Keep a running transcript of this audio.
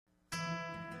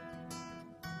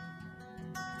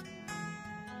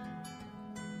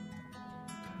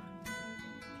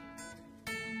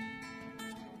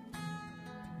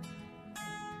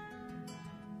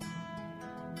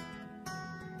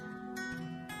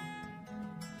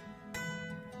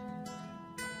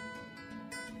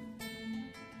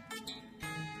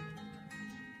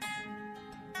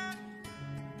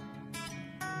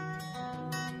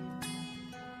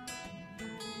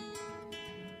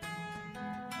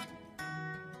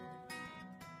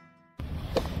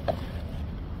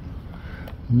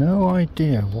No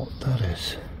idea what that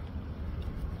is.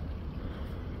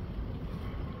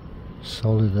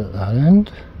 Solid at that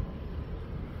end.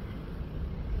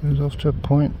 Goes off to a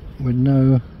point with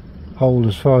no hole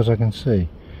as far as I can see.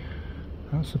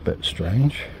 That's a bit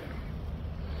strange.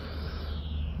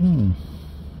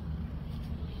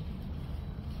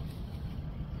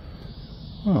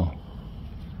 Oh,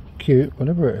 cute,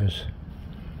 whatever it is.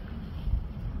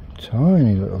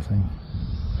 Tiny little thing.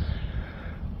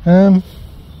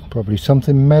 Probably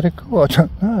something medical, I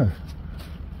don't know.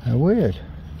 How weird.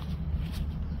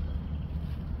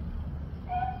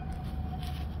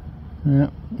 Yeah,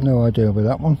 no idea with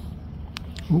that one.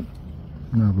 Oh,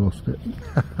 no, I've lost it.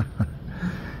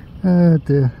 Oh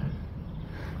dear.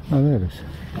 Oh, there it is.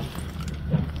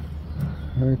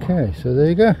 Okay, so there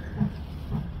you go.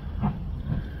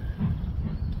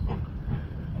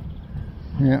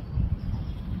 Yeah.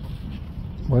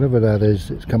 Whatever that is,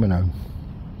 it's coming home.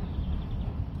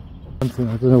 Something,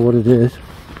 I don't know what it is.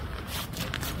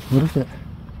 What is it?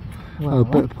 Well, oh,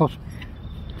 bit of pottery.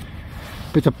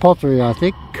 Bit of pottery, I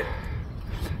think.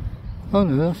 Oh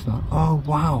no, that's not. Oh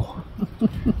wow.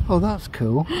 Oh, that's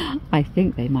cool. I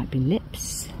think they might be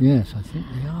lips. Yes, I think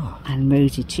they are. And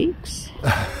rosy cheeks.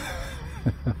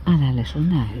 And a little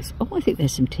nose. Oh, I think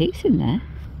there's some teeth in there.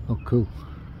 Oh, cool.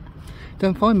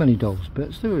 Don't find many dolls'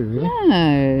 bits, do we, really?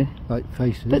 No. Like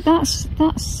faces. But that's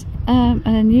an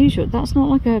unusual. That's not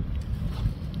like a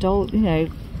doll, you know,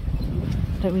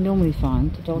 that we normally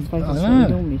find. The doll's faces that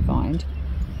we normally find.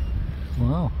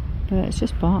 Wow. But it's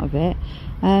just part of it.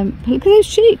 But look at those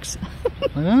cheeks.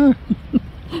 I know.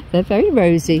 They're very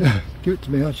rosy. Give it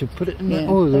to me, I should put it in there. Yeah,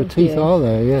 Oh, the teeth are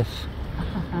there, yes.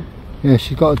 Yeah,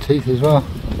 she's got her teeth as well.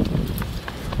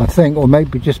 I think, or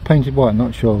maybe just painted white,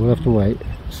 not sure. We'll have to wait.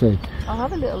 See. I'll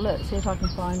have a little look, see if I can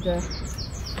find the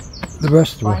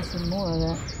rest of it. some more of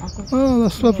it. Oh,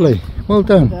 that's lovely. Well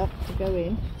done. To go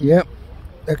in. Yep.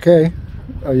 Okay.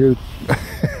 Are you?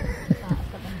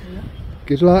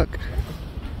 Good luck.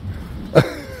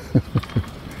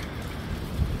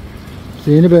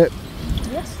 See you in a bit.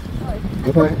 Yes.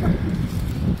 Bye bye.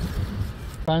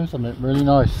 Found something really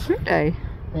nice. Really?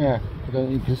 Yeah. I don't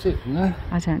think you can see it from there.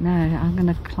 I don't know. I'm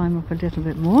going to climb up a little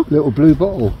bit more. Little blue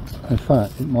bottle. In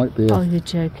fact, it might be. Oh, you're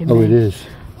joking me. Oh, it is.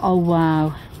 Oh,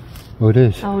 wow. Oh, it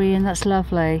is. Oh, Ian, that's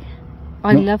lovely.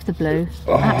 I love the blue.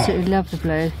 Absolutely love the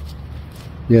blue.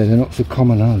 Yeah, they're not so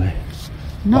common, are they?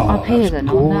 Not up here, they're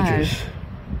not. Gorgeous.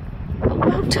 No. Oh,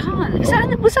 well done. Was that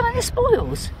in the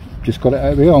spoils? Just got it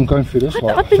out of here. I'm going through this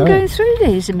lot. I've been going through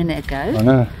these a minute ago. I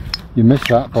know. You missed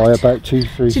that by about 2-3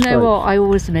 strokes. Do you know what? I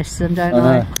always miss them, don't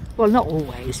I? Well, not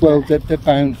always. Well, they're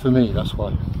bound for me, that's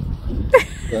why.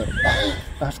 But,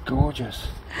 that's gorgeous.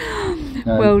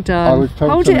 No, well done. I was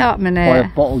told hold it up, by a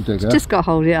Minette. bottle digger. Just got to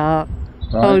hold it up.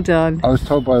 Right? Well done. I was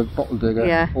told by a bottle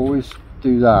digger, always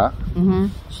do that.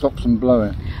 Stops them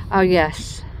blowing. Oh,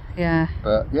 yes. Yeah.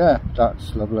 But yeah,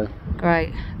 that's lovely.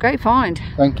 Great. Great find.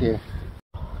 Thank you.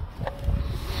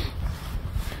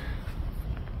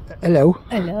 Hello.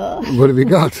 Hello. What have you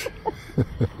got?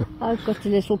 I've got a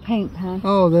little paint pan.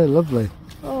 Oh, they're lovely.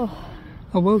 Oh.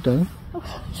 Oh, well done.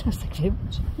 Oh, thank you very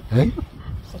much. Hey?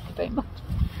 Thank you very much.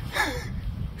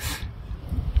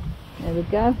 There we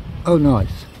go. Oh,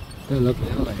 nice. They're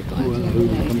lovely, aren't they? Oh,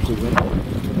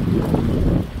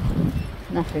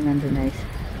 nothing underneath.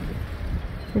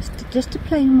 Just a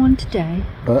plain one today.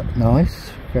 But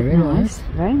nice. Very nice.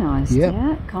 Very nice. Yep.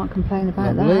 Yeah, can't complain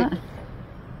about Lovely. that.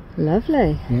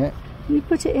 Lovely. Yeah. You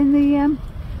put it in the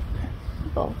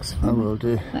box for I me. will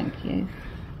do. Thank you.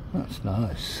 That's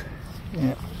nice.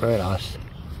 Yeah, very nice.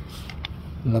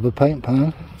 Love a paint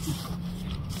pan.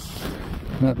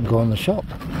 That can go on the shop.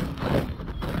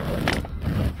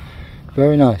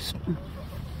 Very nice.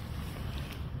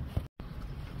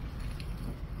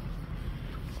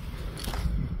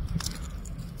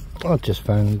 I've just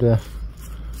found a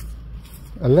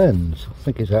lens. I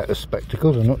think it's out of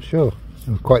spectacles, I'm not sure.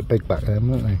 They were quite big back then,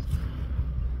 weren't they?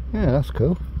 Yeah, that's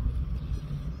cool.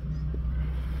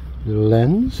 Little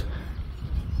lens.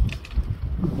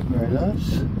 Very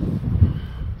nice.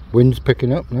 Wind's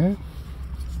picking up now.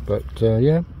 But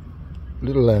yeah,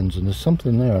 little lens, and there's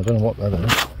something there, I don't know what that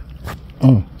is.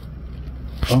 Oh.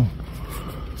 Oh.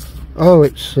 Oh,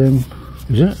 it's, is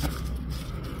it?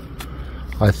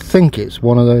 I think it's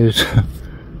one of those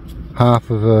half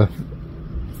of a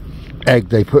egg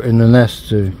they put in the nest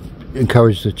to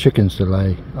encourage the chickens to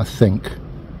lay, I think.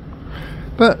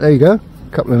 But there you go, a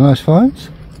couple of nice finds.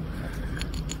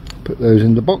 Put those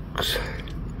in the box.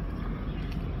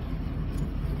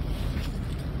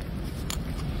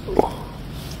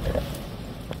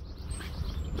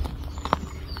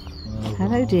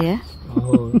 Hello, dear.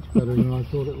 Oh, it's better than I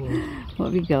thought it was. What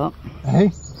have you got?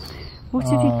 Hey? What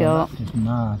have you got? That is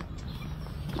mad.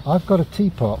 I've got a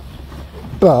teapot,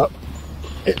 but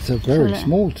it's a very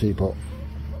small teapot.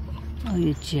 Oh,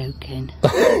 you're joking.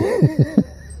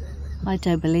 I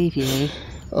don't believe you.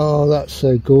 Oh, that's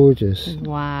so gorgeous.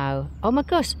 Wow. Oh my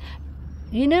gosh.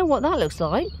 You know what that looks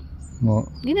like? What?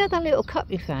 You know that little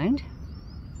cup you found?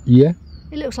 Yeah.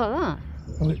 It looks like that.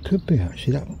 Well, it could be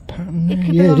actually, that pattern there.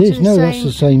 It Yeah, it is. No, that's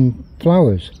the same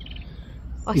flowers.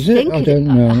 Is it? I don't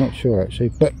know. I'm not sure actually,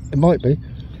 but it might be.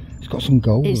 It's got some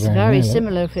gold around. It's very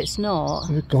similar if it's not.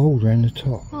 There's gold around the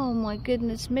top. Oh my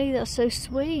goodness me, that's so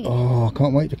sweet. Oh, I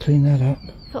can't wait to clean that up.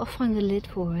 You've got to find the lid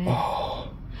for it.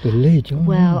 Oh, the lid. Oh,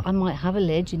 well, I might have a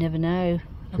lid, you never know.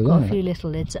 I've got a few little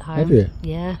lids at home. Have you?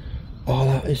 Yeah. Oh,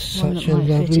 that is such a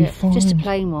lovely find. Just a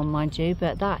plain one, mind you,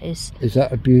 but that is... Is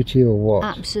that a beauty or what?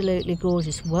 Absolutely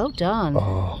gorgeous. Well done.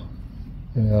 Oh,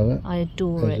 you know that? I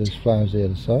adore it. There's flowers the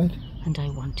other side. And I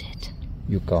want it.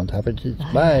 You can't have it, it's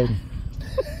mine.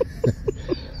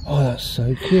 Oh, that's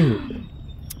so cute.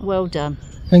 Well done.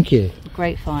 Thank you.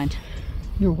 Great find.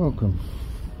 You're welcome.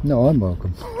 No, I'm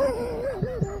welcome.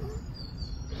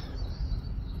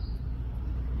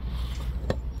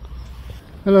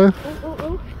 Hello.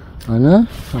 Oh. I know,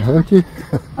 I heard you.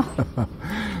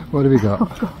 What have we got?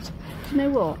 Oh God, do you know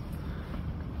what?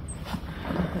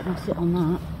 I'm going to sit on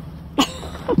that.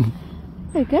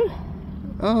 There you go.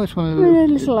 Oh, it's one of the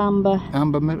little amber.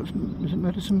 Amber medicine, is it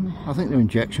medicine? I think they're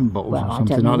injection bottles Well, or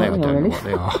something, aren't they? I don't know what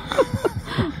they are.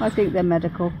 I think they're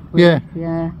medical. Yeah.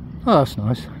 Yeah. Oh, that's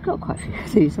nice. We've got quite a few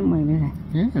of these, haven't we, really?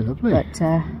 Yeah, lovely. But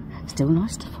still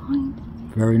nice to find.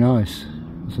 Very nice.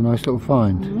 It's a nice little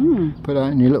find. Put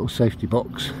that in your little safety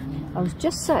box. I was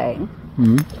just saying.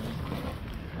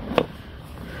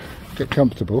 Get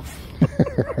comfortable.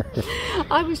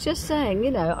 I was just saying,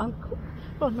 you know,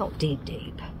 I'm not deep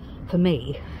for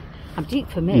me. I'm deep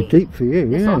for me. You're deep for you,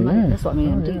 That's yeah. What I mean. Yeah. That's what I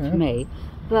mean. I'm deep for me.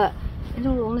 But in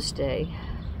all honesty,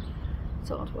 it's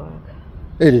hard work.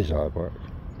 It is hard work.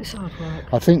 It's hard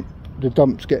work. I think the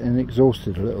dump's getting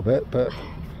exhausted a little bit, but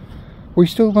we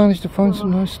still manage to find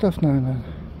some nice stuff now and then.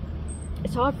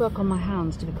 It's hard work on my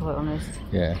hands, to be quite honest.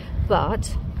 Yeah.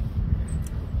 But,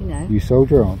 you know. You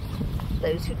soldier on.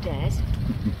 Those who dares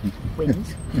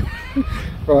wins.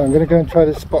 Right, I'm going to go and try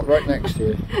this spot right next to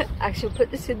you. Actually, I'll put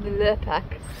this in the lure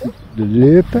pack. The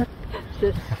lure pack?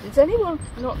 Does anyone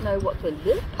not know what the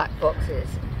lure pack box is?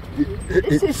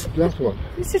 That's what.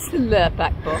 This is the lure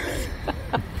pack box.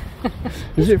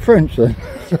 Is it French then?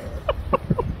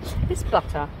 It's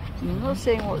butter. I'm not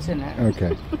seeing what's in it.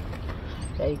 Okay.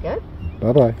 There you go.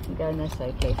 Bye bye. I'm going there,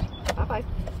 Sophie. Bye bye.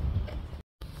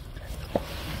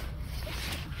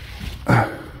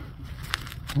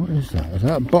 What is that? Is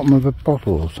that the bottom of a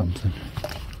bottle or something?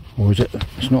 Or is it?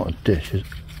 It's not a dish, is it?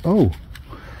 Oh,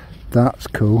 that's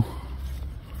cool.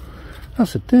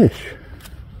 That's a dish.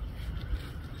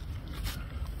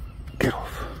 Get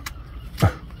off.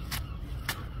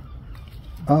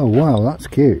 Oh wow, that's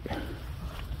cute.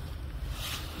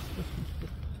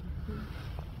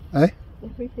 Eh?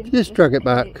 Just drag it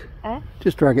back.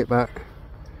 Just drag it back.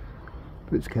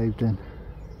 It's caved in.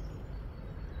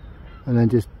 And then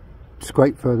just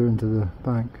scrape further into the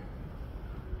bank.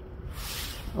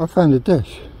 I found a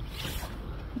dish.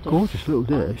 Gorgeous little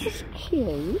dish. That's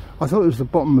cute. I thought it was the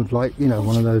bottom of, like, you know,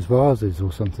 one of those vases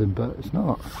or something, but it's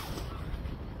not.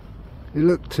 It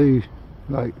looked too,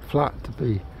 like, flat to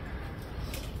be.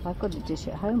 I've got a dish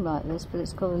at home like this, but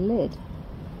it's got a lid.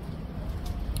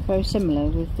 Very similar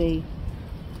with the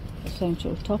same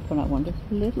sort of top on. I wonder if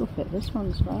the lid will fit this one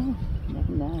as well.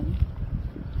 Never know.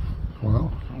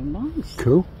 Wow. How nice.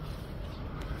 Cool.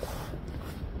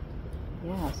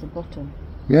 Yeah, it's the bottom.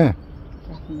 Yeah.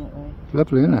 Definitely.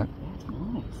 Lovely, isn't it? Yeah,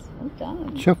 nice. Well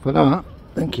done. Chuff for that.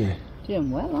 Thank you.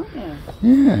 Doing well, aren't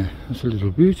you? Yeah, that's a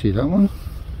little beauty, that one.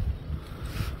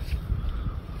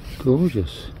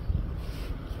 Gorgeous.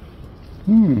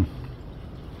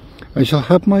 I shall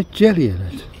have my jelly in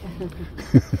it.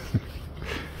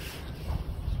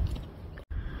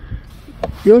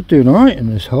 You're doing alright in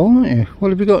this hole, aren't you? What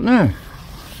have you got now?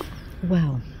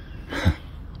 Well,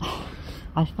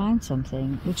 I found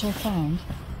something which I found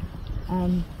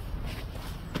a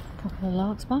couple of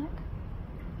larks back.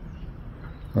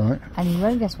 Right. And you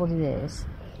won't guess what it is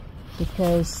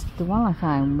because the one I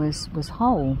found was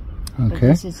whole. Okay. But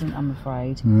this isn't, I'm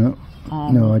afraid. No,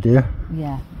 no idea.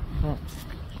 Yeah. But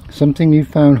something you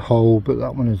found whole, but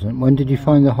that one isn't. When did you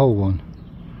find the whole one?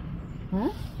 huh?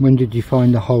 When did you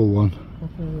find the whole one? A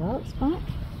couple of larks back.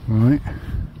 Right.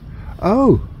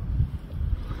 Oh.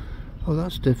 Oh,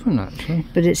 that's different actually.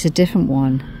 But it's a different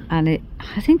one, and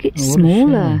I think it's Oh, what a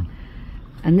smaller. shame.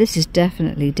 And this is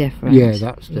definitely different. Yeah,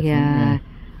 that's different. Yeah.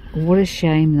 What a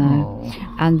shame though.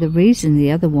 Oh. And the reason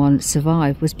the other one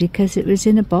survived was because it was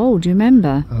in a bowl, do you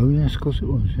remember? Oh yes, of course it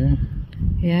was, yeah.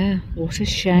 Yeah, what a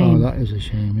shame. Oh, that is a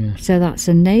shame, yeah. So that's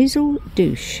a nasal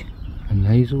douche. A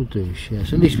nasal douche,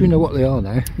 yes. At least we know what they are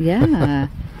now. Yeah.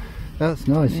 That's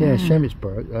nice, yeah. Shame it's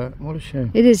broke, that. What a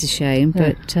shame. It is a shame,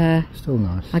 Yeah. but Still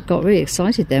nice. I got really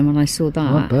excited then when I saw that.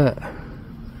 I bet.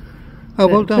 Oh,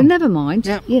 well But done. never mind,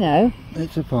 Yep. you know,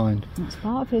 It's a find. it's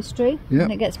part of history Yep.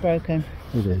 and it gets broken.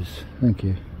 It is. Thank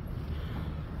you.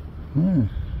 Yeah.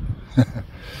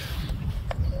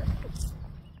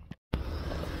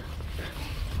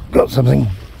 Got something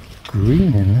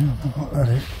green in there. I don't know what that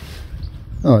is.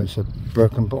 Oh, it's a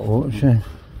broken bottle. What a shame.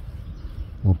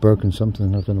 Or broken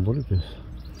something. I don't know what it is.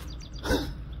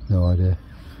 No idea.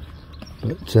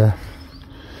 But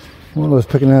while I was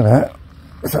picking that out,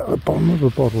 is that the bottom of a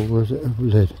bottle or is it a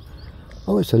lid?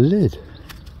 Oh, it's a lid.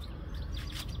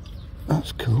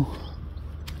 That's cool.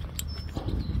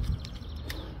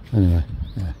 Anyway,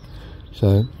 yeah.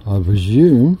 So I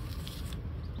presume.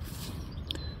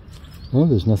 Oh,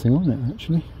 there's nothing on it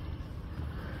actually.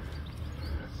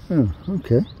 Oh,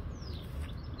 okay.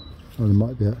 Oh, there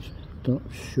might be actually. Not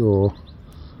sure.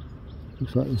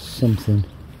 Looks like there's something.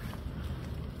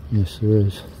 Yes, there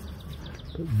is.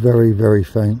 But very, very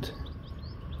faint.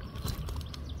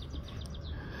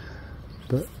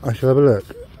 But I shall have a look.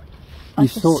 You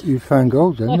thought you found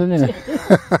gold then, didn't you?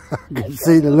 I can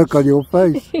see the look on your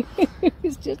face.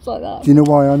 It's just like that. Do you know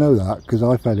why I know that? Because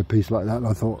I found a piece like that and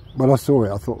I thought, when I saw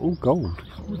it, I thought, oh, gold.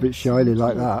 A bit shiny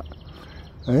like that.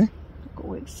 Eh? I got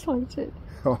all excited.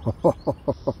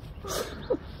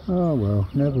 Oh well,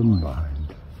 never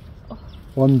mind.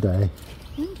 One day.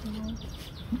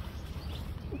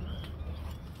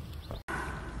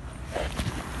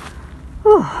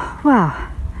 Oh, wow.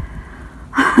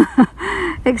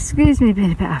 Excuse me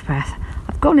being a bit out of breath.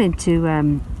 I've gone into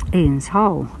Ian's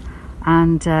hole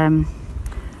and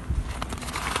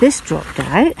this dropped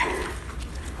out.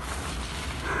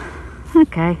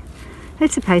 Okay,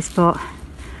 it's a paste pot.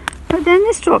 But then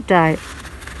this dropped out.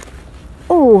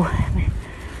 Oh,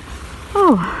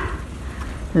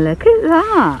 look at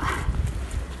that.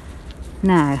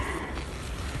 Now,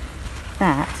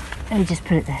 that, let me just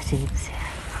put it there so you can see it.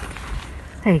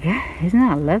 There you go, isn't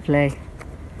that lovely?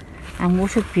 And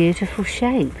what a beautiful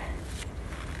shape.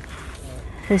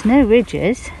 There's no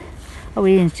ridges. Oh,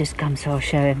 Ian's just come, so I'll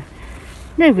show him.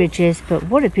 No ridges, but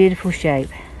what a beautiful shape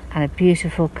and a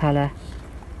beautiful colour.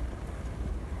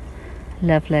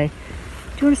 Lovely.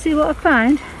 Do you want to see what I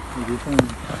found? What do you think?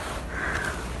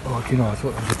 Oh, do you know, I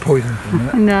thought there was a poison from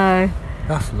it. No.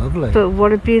 That's lovely. But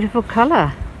what a beautiful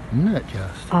colour. Isn't it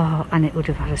just? Oh, and it would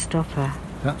have had a stopper.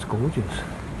 That's gorgeous.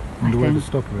 I wonder where the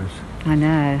stopper is. I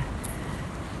know.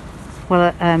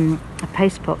 Well, a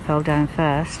paste pot fell down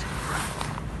first.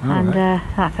 And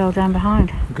that fell down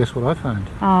behind. Guess what I found?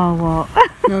 Oh, what?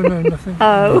 No, nothing.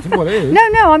 Oh. Nothing. Well, it is.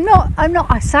 No, I'm not.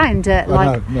 I sound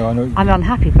like No, I know. I'm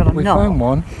unhappy, but I'm we not. We found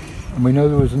one, and we know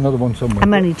there was another one somewhere.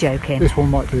 I'm only joking. This one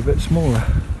might be a bit smaller.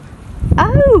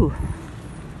 Oh!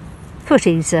 Foot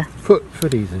easer. Foot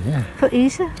easer, yeah. Foot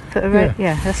easer?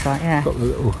 Yeah, that's right, yeah. Got the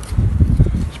little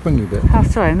springy bit. Oh,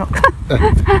 sorry, I'm not.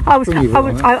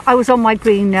 I was on my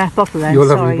green bottle then. Your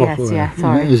sorry, lovely bottle. yes, yeah,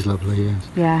 sorry. It is lovely, yes.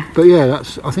 Yeah. But yeah,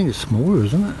 I think it's smaller,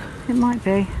 isn't it? It might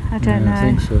be. I don't know. I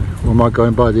think so. Or am I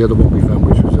going by the other one we found,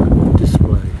 which was a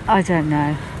display? I don't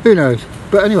know. Who knows?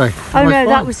 But anyway. Oh no,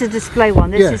 that was the display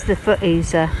one. This is the foot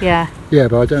easer. Yeah. Yeah,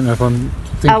 but I don't know if I'm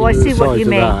thinking I see of the what size you of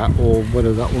mean. that or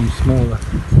whether that one's smaller.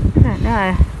 I don't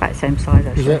know. About the same size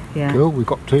actually. Is it? Yeah. Cool. We've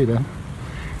got two then.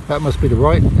 That must be the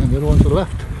right, and the other one's the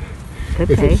left.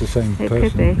 Could if be. It's the same it person.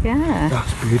 Could be. Yeah.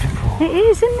 That's beautiful. It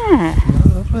is, isn't it?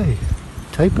 Oh, lovely.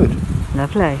 Tapered.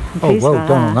 Lovely. I'm Oh, pleased well about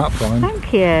done on that find.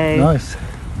 Thank you. Nice.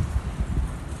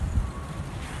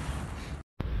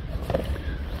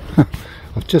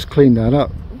 I've just cleaned that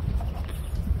up,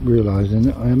 realising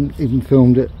that I haven't even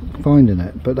filmed it finding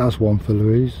it, but that's one for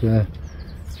Louise.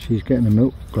 She's getting a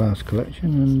milk glass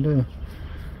collection, and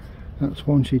that's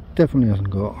one she definitely hasn't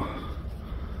got.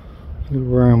 A little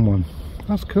round one.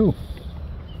 That's cool.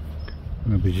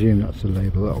 And I presume that's the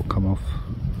label that'll come off,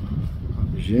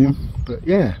 I presume. But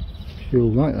yeah,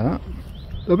 she'll like that.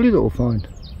 Lovely little find.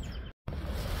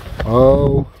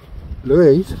 Oh,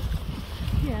 Louise.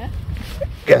 Yeah.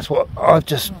 Guess what? I've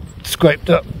just scraped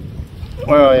up.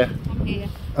 Where are you? I'm here.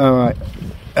 Alright.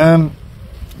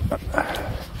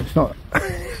 It's not.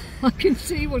 I can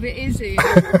see what it is here.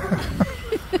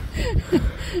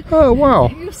 Oh wow.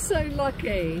 You're so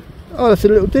lucky. Oh, that's a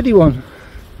little diddy one.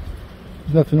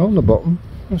 There's nothing on the bottom.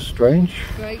 That's strange.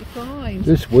 Great find.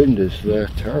 This wind is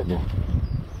terrible.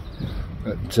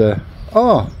 But,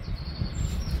 oh,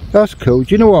 that's cool.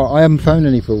 Do you know what? I haven't found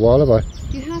any for a while, have I?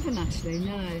 You haven't actually,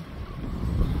 no.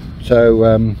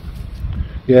 So,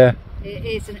 yeah. It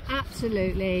is an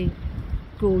absolutely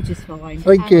gorgeous find.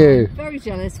 Thank you. I'm very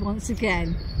jealous once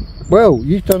again. Well,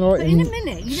 you've done all right. But in a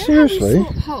minute, you know seriously? how we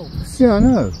swap holes? Yeah, I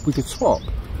know. We could swap.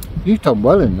 You've done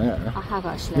well in there. I have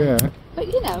actually. Yeah. But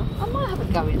you know, I might have a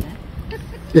go in there.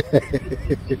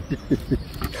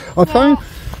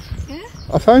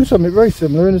 I found something very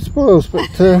similar in the spoils, but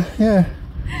yeah.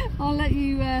 I'll let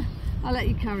you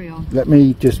carry on. Let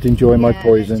me just enjoy my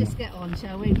poison. Let's just get on,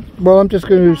 shall we? Well, I'm just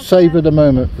going to savour the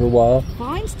moment for a while.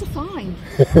 Finds to find.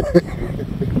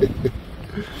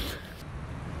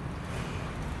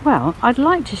 Well, I'd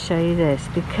like to show you this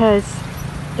because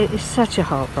it is such a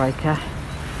heartbreaker.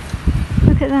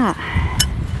 Look at that.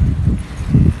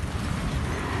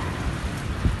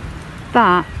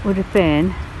 That would have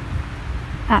been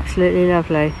absolutely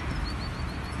lovely,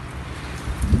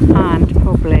 and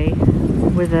probably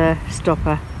with a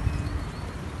stopper.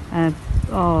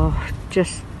 Oh,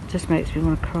 just makes me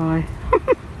want to cry.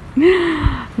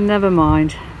 Never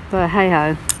mind, but hey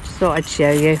ho, just thought I'd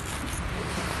show you.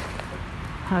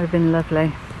 That would have been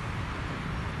lovely.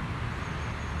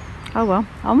 Oh well,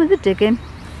 on with the digging.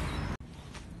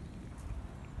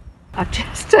 I've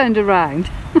just turned around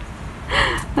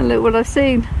and look what I've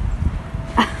seen.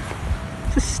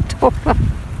 The stopper.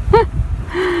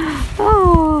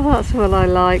 Oh, that's what I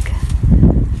like.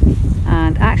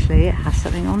 And actually it has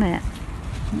something on it.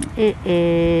 It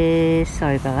is,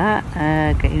 sorry about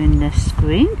that, get you in the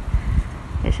screen.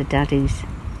 It's a daddy's.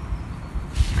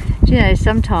 Do you know,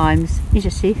 sometimes you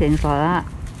just see things like that.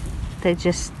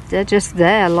 They're just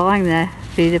there, lying there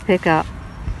for you to pick up.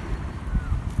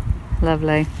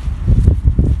 Lovely.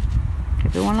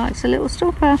 Everyone likes a little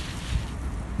stopper.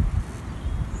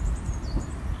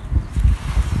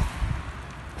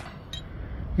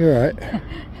 You're right.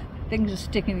 Things are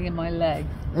sticking in my leg.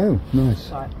 Oh, nice.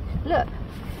 Right. Look.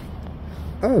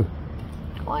 Oh.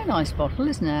 Quite a nice bottle,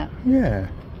 isn't it? Yeah.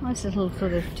 Nice little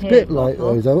sort of tea. A bit like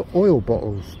those oil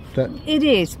bottles. It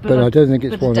is, but I don't think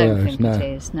it's one of those. I don't think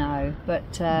it is, no.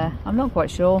 But I'm not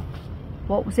quite sure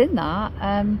what was in that.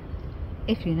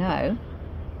 If you know,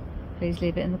 please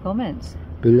leave it in the comments.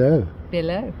 Below.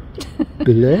 Below.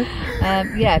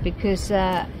 Yeah, because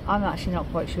I'm actually not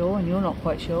quite sure, and you're not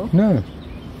quite sure. No.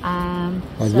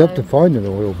 I'd love to find an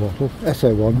oil bottle.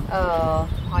 SO1. Oh,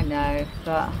 I know,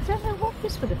 but I don't know what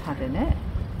this would have had in it.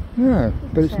 No,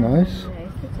 but it's nice.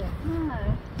 No.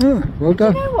 Oh, well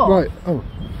done. You know what? Right. Oh.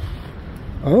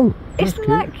 Oh. Isn't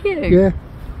that cute? Yeah.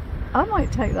 I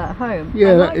might take that home.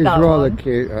 Yeah, that is rather one.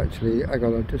 cute actually. Hang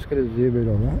on, I'm just going to zoom in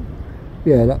on that.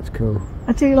 Yeah, that's cool.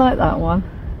 I do like that one.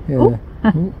 Yeah.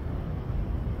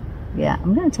 Yeah,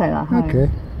 I'm going to take that home.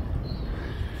 Okay.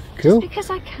 Cool. Just because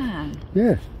I can.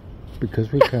 Yeah,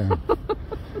 because we can.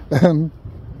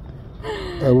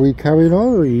 Are we carrying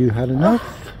on, or you had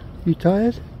enough? You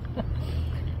tired?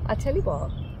 I tell you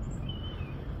what.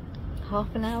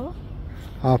 Half an hour?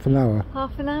 Half an hour.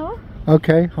 Half an hour?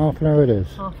 Okay, half an hour it is.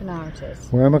 Half an hour it is.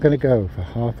 Where am I going to go for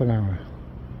half an hour?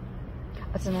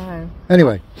 I don't know.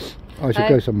 Anyway, I should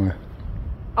go somewhere.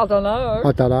 I don't know.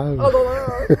 I don't know. I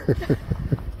don't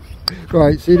know.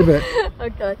 Right, see you in a bit.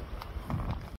 Okay.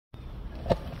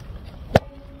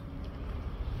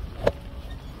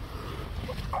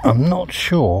 I'm not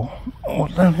sure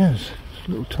what that is. It's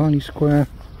a little tiny square.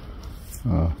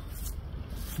 Oh.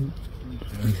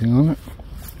 Anything on it?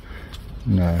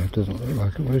 No, it doesn't look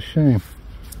like it. What a shame.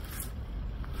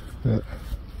 But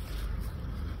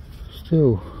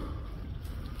still.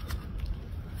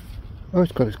 Oh,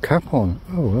 it's got its cap on.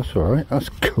 Oh, that's alright. That's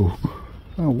cool.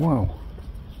 Oh, wow.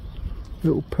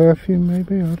 Little perfume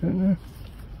maybe? I don't know.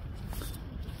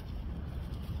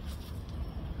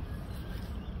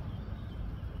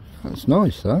 That's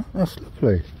nice, that. That's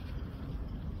lovely.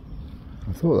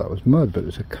 I thought that was mud, but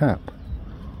it's a cap.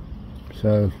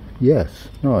 So, yes,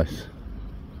 nice.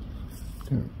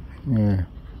 Yeah,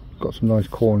 got some nice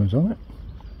corners on it.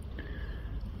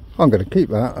 I'm going to keep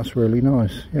that. That's really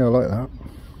nice. Yeah, I like that.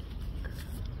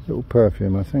 Little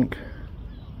perfume, I think.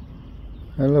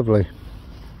 They're lovely.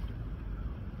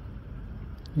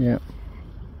 Yeah.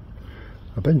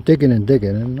 I've been digging and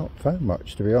digging and not found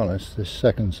much, to be honest, this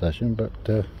second session, but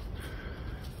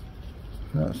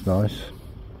that's nice.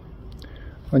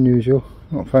 Unusual.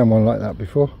 Not found one like that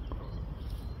before.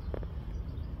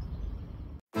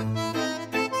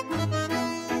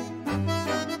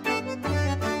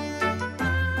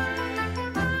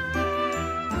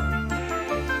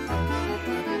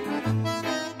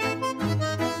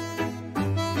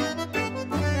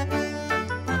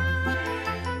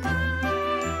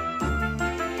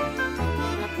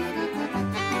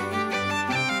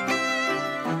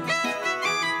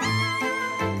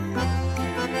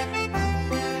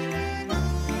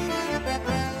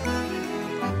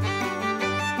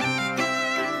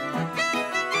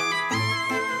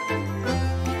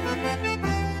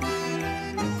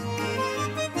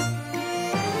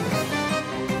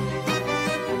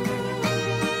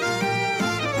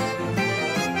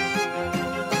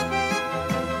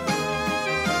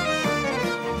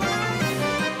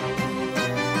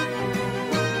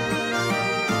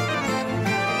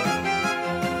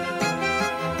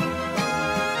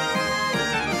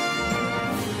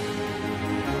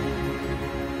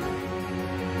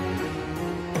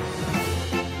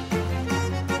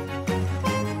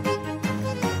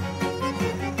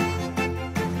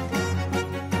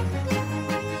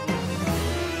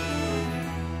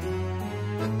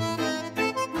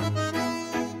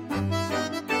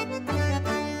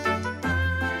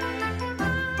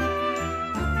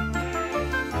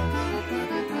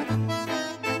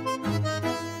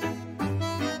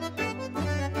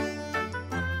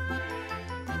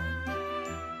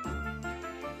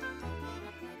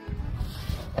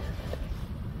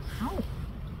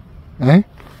 Eh?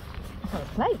 I thought a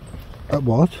plate. A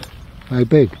what? How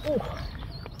big? Oh.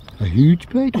 A huge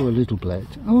plate or a little plate?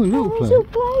 Oh, a little plate. Little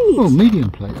plate. Oh,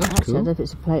 medium plate. That's Actually, I cool. don't know if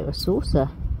it's a plate or a saucer.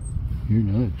 Who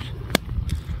knows?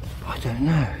 I don't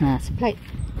know. No, it's a plate.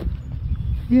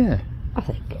 Yeah, I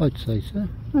think. I'd say so.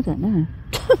 I don't know.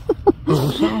 Oh,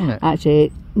 what's that on it?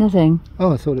 Actually, nothing.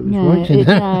 Oh, I thought it was No, right in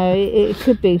there. no, it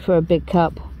could be for a big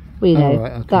cup. Well, you know,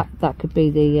 right, okay. that could be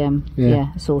the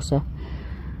yeah, saucer.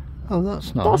 Oh,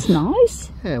 that's nice. That's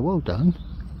nice. Yeah, well done.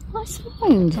 Nice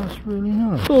find. That's really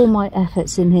nice. For all my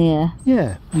efforts in here.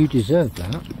 Yeah, you deserve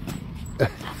that.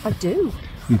 I do.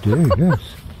 You do, yes.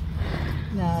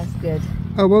 No, that's good.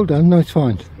 Oh, well done. Nice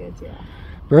find. That's good, yeah.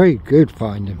 Very good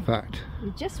find, in fact.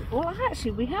 Well,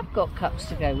 actually, we have got cups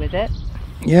to go with it.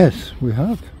 Yes, we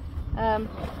have.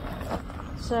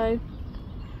 So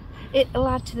it'll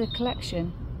add to the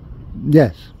collection.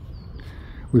 Yes.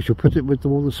 We shall put it with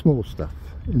all the small stuff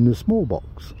in the small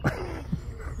box.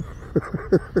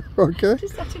 Okay?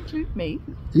 Does that include me?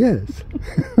 Yes.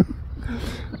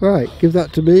 Right, give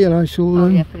that to me and I shall Oh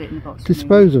yeah, put it in the box.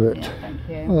 dispose of it. Yeah, thank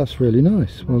you. Oh, that's really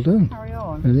nice. Well done. Carry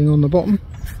on. Anything on the bottom?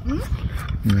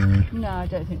 Hmm? No, I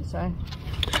don't think so.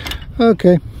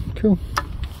 Okay, cool.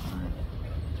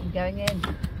 I'm going in.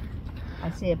 I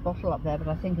see a bottle up there, but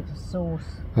I think it's a sauce.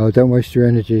 Oh, don't waste your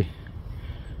energy.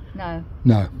 No.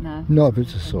 No, No. not if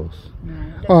it's a sauce. No.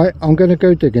 Alright, I'm going to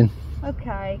go digging.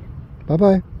 Okay.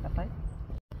 Bye-bye. Bye-bye.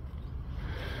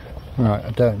 Right,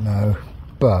 I don't know,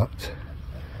 but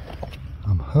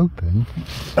I'm hoping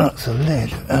that's a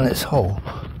lid and it's whole.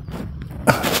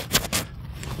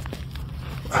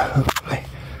 Hopefully.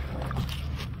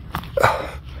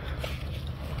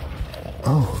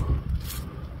 Oh.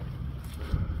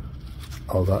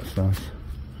 Oh, that's nice.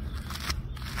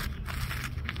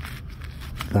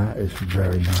 That is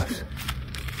very nice.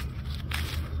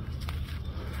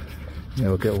 Yeah,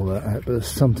 we'll get all that out, but there's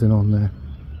something on there.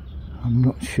 I'm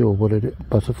not sure what it is,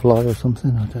 butterfly or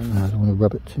something, I don't know, I don't want to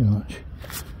rub it too much.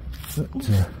 But,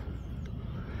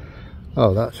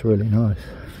 oh, that's really nice.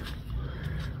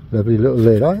 Lovely little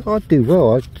lid. I do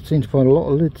well, I seem to find a lot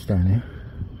of lids down here.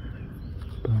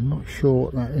 But I'm not sure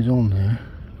what that is on there.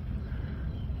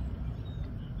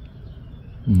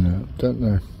 No, don't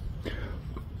know.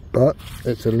 But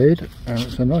it's a lid, and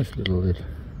it's a nice little lid.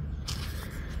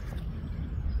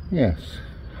 Yes,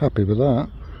 happy with that.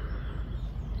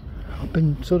 I've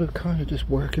been sort of kind of just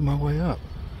working my way up.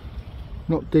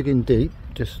 Not digging deep,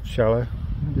 just shallow.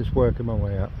 I'm just working my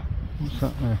way up. What's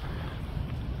that there?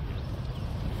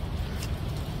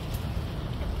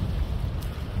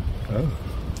 Oh.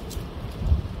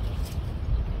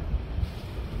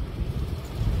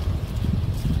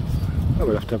 Oh,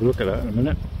 we'll have to have a look at that in a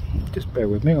minute. Just bear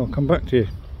with me, I'll come back to you.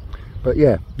 But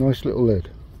yeah, nice little lid.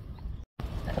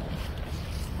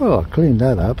 Well, I cleaned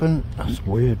that up, and that's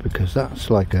weird because that's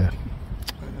like a,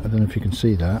 I don't know if you can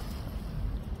see that.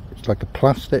 It's like a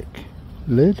plastic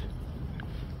lid.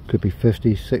 Could be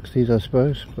 50s, 60s I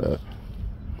suppose, but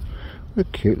a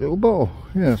cute little bottle.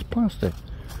 Yeah, it's plastic.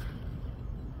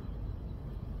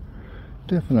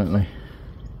 Definitely.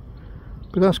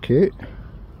 But that's cute.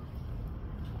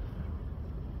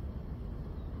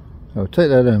 I'll take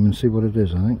that home and see what it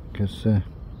is, I think, because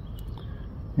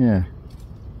yeah.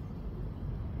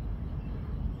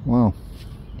 Wow,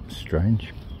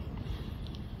 strange.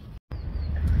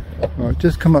 Right,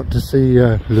 just come up to see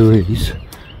Louise,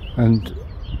 and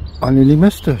I nearly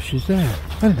missed her. She's there.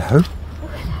 Hello.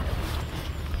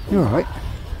 You alright?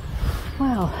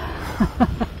 Well,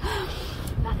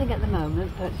 nothing at the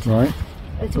moment, but right.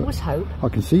 There's always hope. I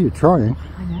can see you trying.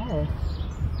 I know.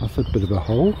 That's a bit of a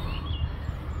hole.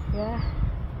 Yeah.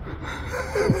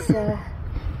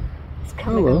 It's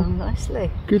coming along nicely.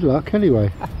 Good luck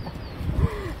anyway.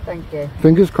 Thank you.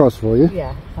 Fingers crossed for you.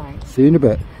 Yeah, thanks. See you in a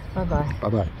bit. Bye bye. Bye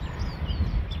bye.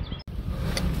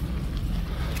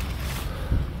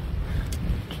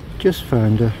 Just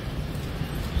found is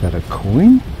that a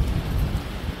coin?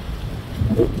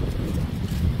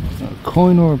 Is that a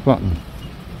coin or a button?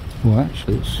 Well,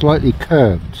 actually it's slightly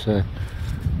curved, so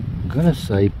I'm gonna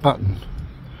say button.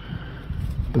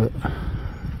 But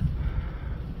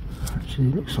actually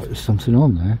it looks like there's something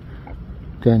on there.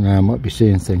 Don't know, I might be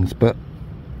seeing things, but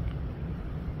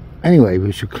anyway,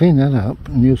 we should clean that up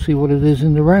and you'll see what it is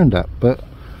in the roundup. But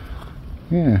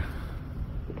yeah,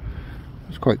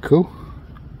 that's quite cool.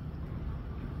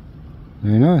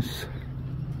 Very nice.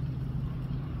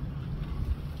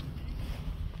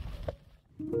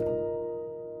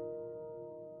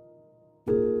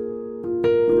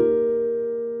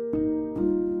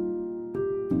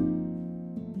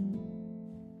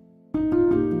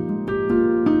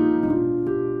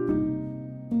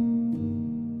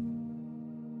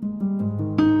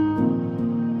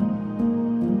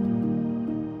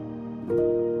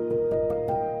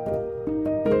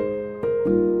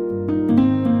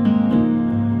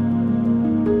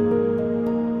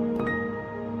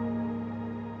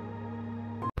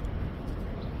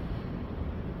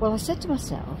 Well, I said to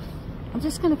myself, I'm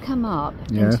just going to come up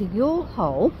into your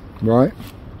hole. Right.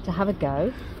 To have a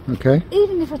go. Okay.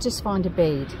 Even if I just find a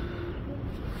bead.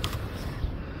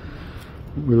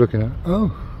 We're looking at. Oh.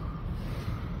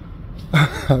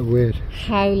 How weird.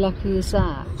 How lucky is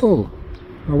that? Oh.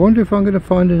 I wonder if I'm going to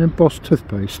find an embossed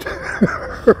toothpaste.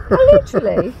 I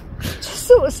literally just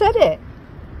sort of said it.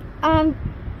 And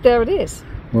there it is.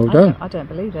 Well done. I don't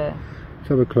believe it. Let's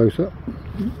have a close up.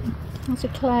 That's a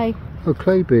clay. Oh,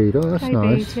 clay bead. Oh, that's clay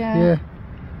nice. Bead, yeah.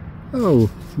 Oh.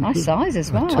 Nice size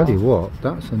as well. I'll tell you what,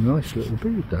 that's a nice little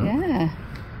bead, that. Yeah.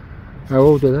 How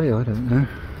old are they? I don't know.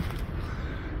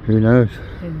 Who knows?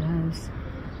 Who knows?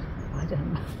 I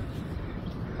don't know.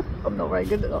 I'm not very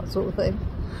good at that sort of thing.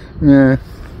 Yeah.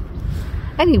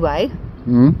 Anyway.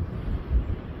 Mm.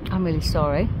 I'm really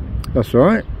sorry. That's all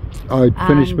right. I'd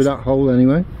finished with that hole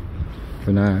anyway.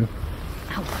 For now.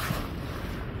 Ow.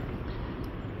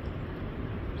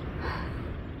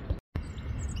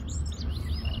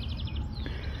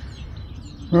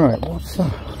 Right, what's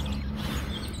that?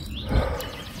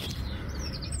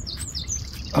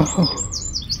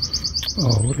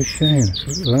 Oh, what a shame. It's a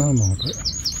little animal, but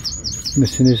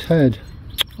missing his head.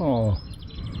 Oh,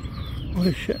 what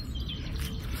a shame.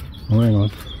 Oh, hang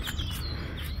on.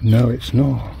 No, it's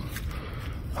not.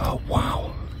 Oh,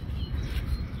 wow.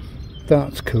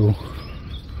 That's cool.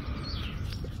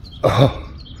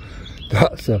 Oh,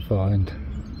 that's a find.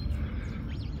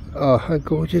 Oh, how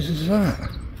gorgeous is that?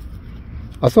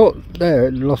 I thought there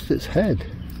it lost its head.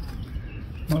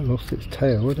 Might have lost its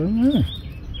tail, I don't know.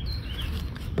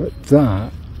 But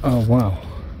that, oh wow.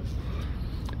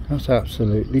 That's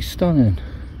absolutely stunning.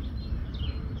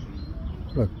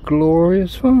 What a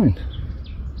glorious find.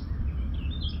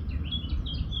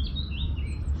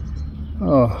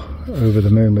 Oh, over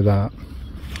the moon with that.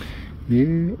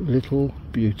 You little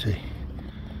beauty.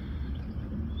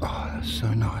 Oh, that's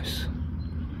so nice.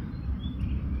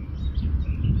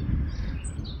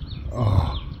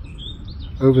 Oh,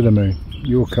 over the moon.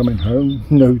 You're coming home.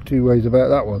 No two ways about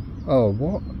that one. Oh,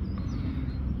 what?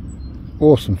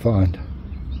 Awesome find.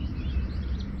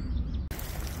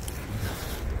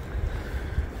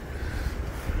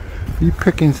 Are you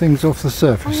picking things off the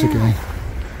surface again?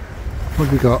 What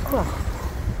have we got? Well,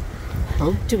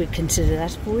 oh. Do we consider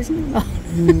that a poison?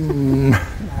 No.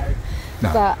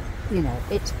 But, you know,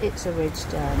 it's a ridged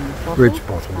bottle. Ridged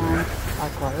bottle, and yeah. I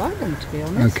quite like them, to be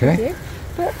honest Okay. with you.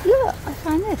 But look, I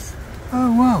found this.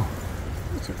 Oh, wow.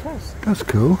 Not too close. That's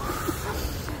cool.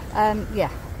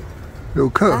 Yeah. Little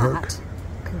coat hook. That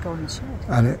can go in the shed.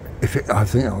 And I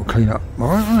think it'll clean up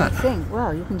alright, won't it? I think,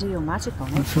 well, you can do your magic on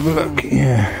it. Let's have a look.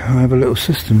 Yeah, I have a little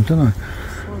system, don't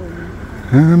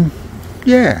I?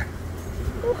 Yeah.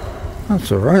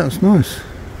 That's alright, that's nice.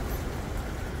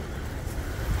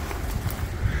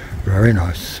 Very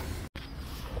nice.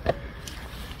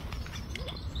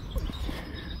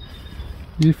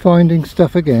 You finding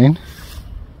stuff again?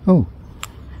 Oh.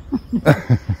 Is that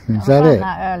it? I found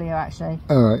that earlier, actually.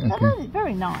 Alright, okay. They're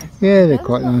very nice. Yeah, they're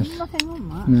quite nice. Nothing on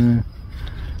that. No.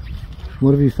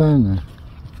 What have you found there?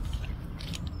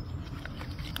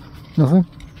 Nothing?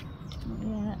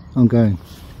 Yeah. I'm going.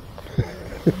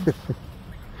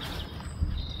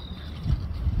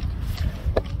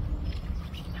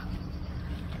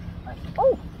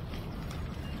 Oh!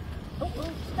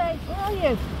 Stay. Where are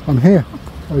you? I'm here.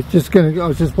 I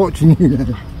was just watching you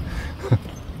there.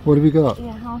 What have we got?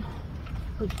 Yeah,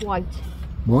 it's white.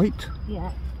 White?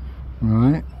 Yeah.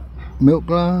 Right. Milk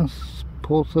glass,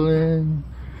 porcelain.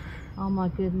 Oh my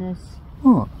goodness.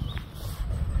 What?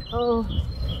 Oh.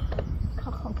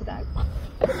 Can't get out.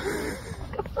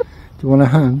 Do you want a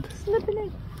hand? Slipping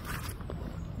in.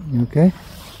 You okay?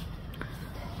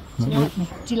 Do you like me?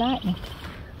 Do you like me?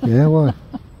 Yeah, why?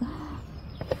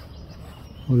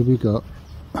 What have we got?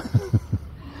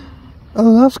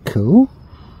 Oh, that's cool.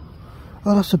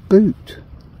 Oh, that's a boot.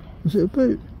 Is it a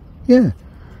boot? Yeah.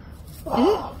 Is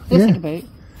it? Looks like a boot.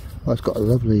 Oh, it's got a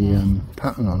lovely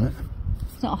pattern on it.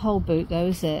 It's not a whole boot though,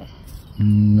 is it?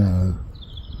 No.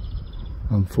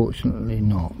 Unfortunately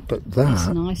not. But That's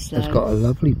that nice, has though. got a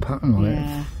lovely pattern on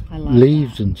Yeah, it. I like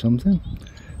Leaves that. and something.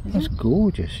 Is That's it?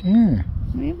 gorgeous, yeah.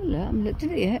 Let me have a look. I haven't looked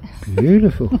at it yet.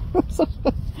 Beautiful. Put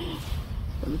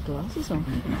the glasses on.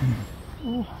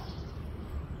 Oh.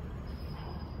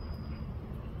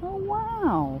 Oh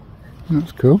wow.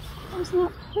 That's cool. Isn't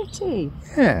that pretty?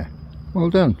 Yeah. Well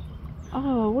done.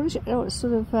 Oh, what is it? Oh, it's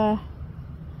sort of,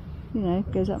 you know,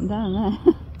 goes up and down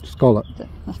there. Scallop.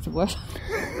 That's the word.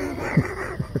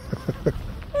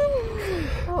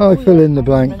 I fill in the hang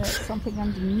on a minute, blanks. something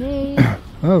underneath.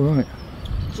 Oh, right.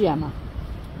 Gemma.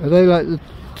 Are they like the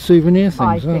souvenir things, I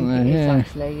aren't think they? it is Yeah.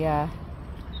 actually, yeah.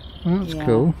 That's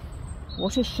cool.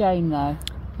 What a shame though.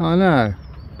 I know,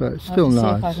 but it's still I'll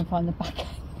nice. see if I can find the back end.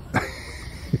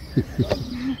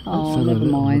 Oh, never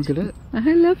mind. Look at it. Oh,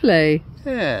 how lovely.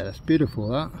 Yeah, that's beautiful.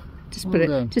 That. Just put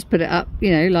it up,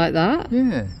 you know, like that.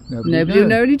 Yeah. Nobody will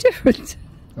know any different.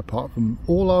 Apart from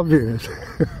all our viewers.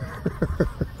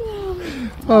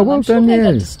 Oh, well I'm done, sure you. they'd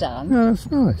understand. No,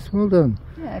 that's nice. Well done.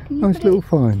 Yeah, can you Nice put little it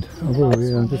find. I will.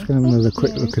 Yeah, I'm just going to have another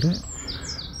quick look at it.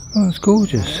 Oh, it's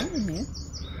gorgeous.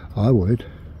 I would.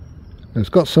 It's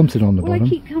got something on the bottom. I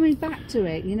keep coming back to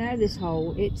it, you know, this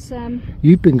hole. It's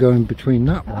You've been going between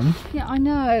that one. Yeah, I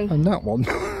know. And that one.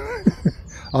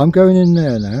 I'm going in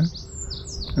there now.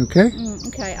 Okay.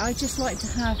 Okay, I just like to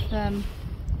have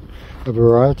a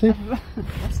variety.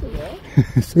 That's the word.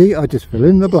 See, I just fill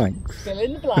in the blanks. Fill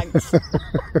in the blanks.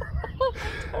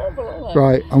 Terrible, isn't it?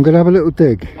 Right, I'm going to have a little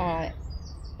dig. Alright.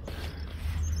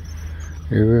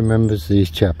 Who remembers these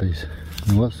chappies?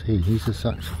 And what's he? He's a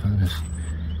saxophonist.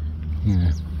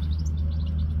 Yeah.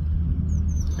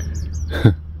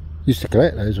 Used to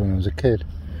collect those when I was a kid.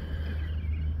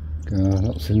 God,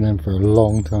 not seen them for a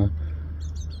long time.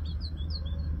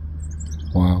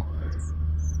 Wow.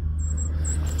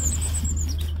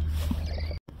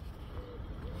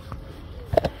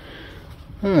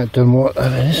 I don't know what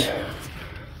that is.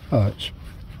 Oh, it's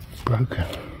broken.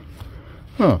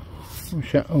 Oh, oh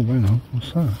shit. Oh, hang on.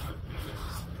 What's that?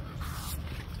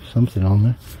 Something on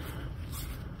there.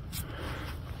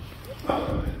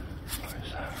 Oh, what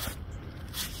is that?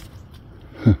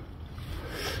 Huh.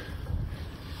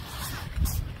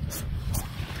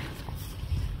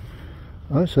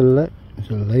 Oh, it's a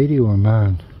lady or a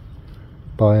man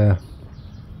by a.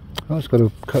 Oh, it's got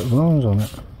a coat of arms on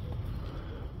it.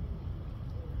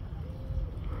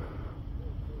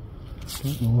 I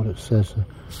don't know what it says.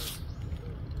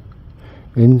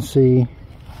 Inci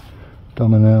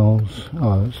Dominels.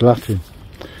 Oh, it's Latin.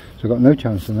 So I've got no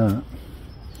chance in that.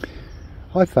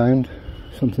 I found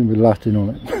something with Latin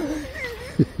on it.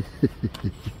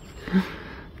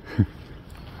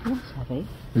 That's heavy.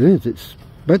 It is. It's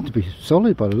meant to be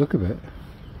solid by the look of it.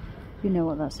 You know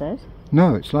what that says?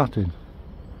 No, it's Latin.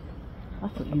 I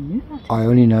thought you knew that. I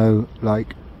only know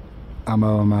like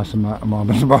ammo, amasamat,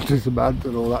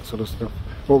 and all that sort of stuff.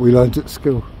 What we learned at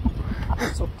school.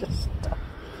 That sort of stuff.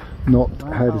 Not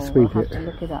how to speak we'll it. have to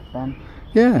look it up then.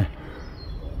 Yeah.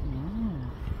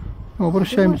 Oh, what a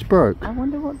shame it's broke. I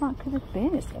wonder what that could have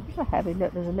been. It's so heavy.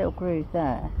 Look, there's a little groove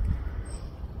there.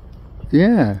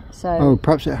 Yeah. So. Oh,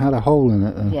 perhaps it had a hole in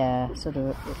it then. Yeah, sort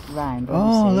of round.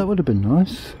 Oh, that would have been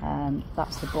nice.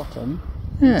 That's the bottom.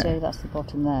 Yeah. So that's the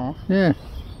bottom there. Yeah.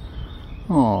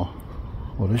 Oh,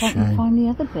 what a I shame. can find the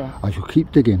other bit. I shall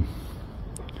keep digging.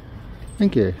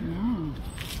 Thank you. Yeah.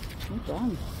 Well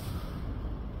done.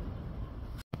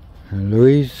 And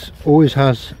Louise always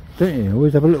has, don't you?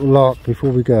 Always have a little lark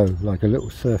before we go, like a little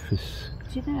surface.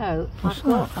 Do you know, What's I've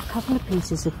got a couple of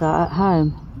pieces of that at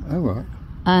home. Oh, right.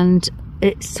 And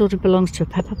it sort of belongs to a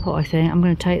pepper pot, I think. I'm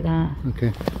going to take that.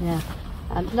 Okay. Yeah.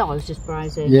 No, I was just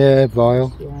browsing. Yeah,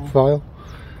 vial. Yeah. Vial.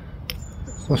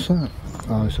 What's that?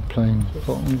 Oh, it's a plain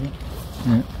bottle, is it?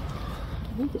 Yeah. I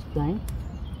think it's plain.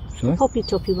 Sorry? Poppy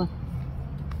toppy one.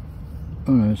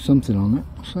 Oh no, there's something on it.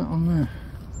 What's that on there?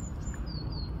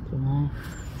 Dunno.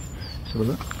 Let's have a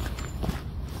look.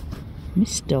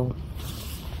 Mistol.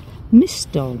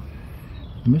 Mistol.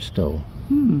 Mistol.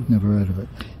 Never heard of it.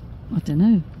 I don't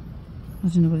know. I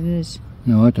don't know what it is.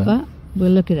 No, I don't. But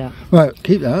we'll look it up. Right,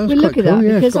 keep that. That's We'll look quite it cool. up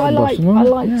Yeah, because I like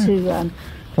to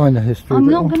find the history I'm of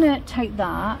it not all. going to take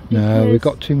that. No, we've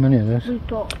got too many of this. We've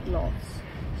got lots.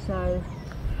 So,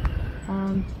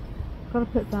 got to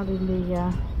put that in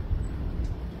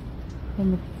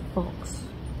the box.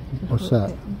 What's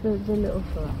that? The little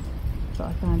foot that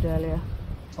I found earlier.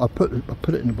 I put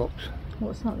it in the box.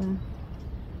 What's that then?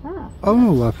 Ah.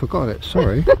 Oh, I forgot it.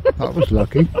 Sorry. That was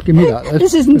lucky. Give me that then.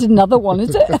 This isn't another one,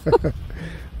 is it?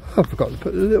 I forgot to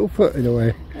put the little foot in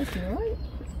away. That's alright.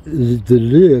 The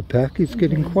lure pack is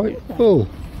getting quite full.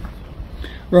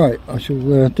 Right, I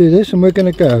shall do this and we're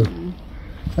going to go.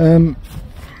 Do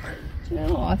you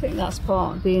know what? I think that's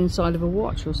part of the inside of a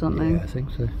watch or something. Yeah, I think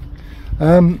so.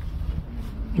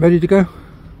 Ready to go?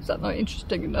 Is that not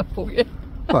interesting enough for you?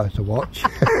 Well, it's a watch.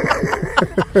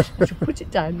 I should put it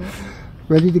down there.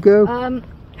 Ready to go?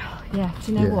 Yeah,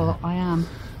 do you know what? I am.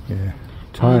 Yeah,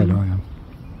 tired I am.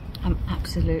 I'm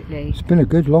absolutely. It's been a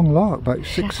good long lark, about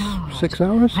 6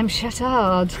 hours. I'm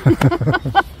shattered.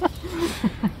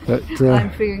 But,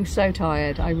 I'm feeling so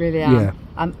tired, I really am. Yeah.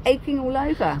 I'm aching all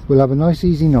over. We'll have a nice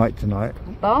easy night tonight.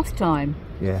 Bath time.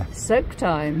 Yeah. Soak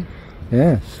time.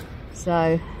 Yes.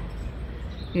 So,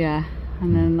 yeah,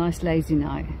 and then a nice lazy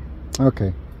night.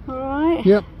 Okay. Alright. right?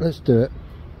 Yep, let's do it.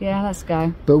 Yeah, let's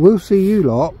go. But we'll see you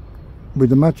lot with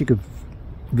the magic of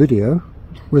video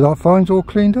with our finds all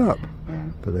cleaned up. Yeah.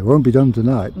 But they won't be done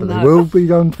tonight, but No. they will be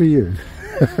done for you.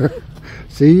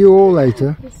 See you all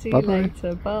later. See you Bye-bye.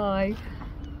 later. Bye.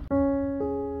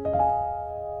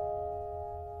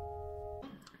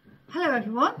 Hello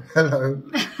everyone. Hello.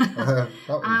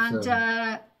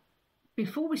 And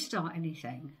before we start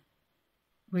anything,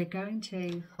 we're going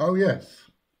to oh yes,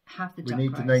 have the we duck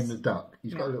need to race. name the duck.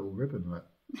 He's got a Yeah. little ribbon on it.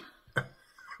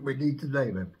 We need to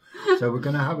name him. So we're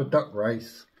going to have a duck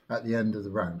race at the end of the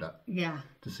roundup. Yeah.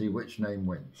 To see which name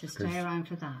wins. So stay around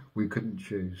for that. We couldn't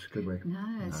choose, could we?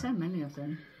 No, there's so many of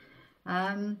them.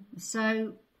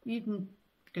 So you can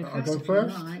go I'll first. go if you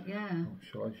first? like. Yeah. What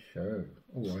shall I show?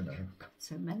 Oh, I know.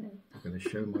 So many. I'm going to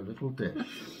show my little dish.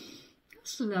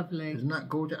 That's lovely. Isn't that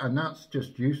gorgeous? And that's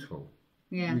just useful.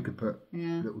 Yeah. You could put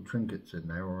Yeah. little trinkets in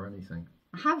there or anything.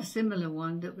 I have a similar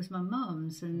one that was my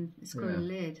mum's, and it's got Yeah. a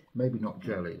lid. Maybe not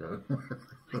jelly though.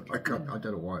 I don't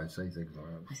know why I say things like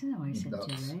that. I don't know why you said Nuts.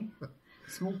 jelly.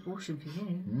 Small portion for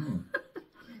you. Mm.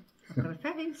 I've got a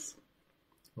face.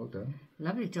 Well done.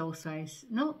 Lovely doll's face.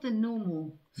 Not the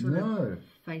normal sort No. of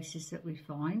faces that we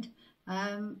find.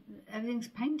 Everything's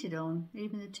painted on,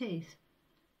 even the teeth.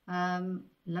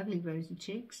 Lovely rosy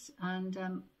cheeks, and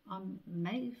I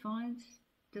may find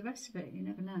the rest of it. You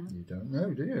never know. You don't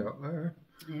know, do you, up there?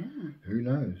 Yeah. Who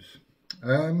knows?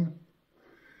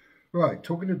 Right,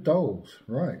 talking of dolls.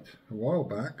 Right, a while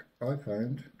back I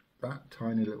found that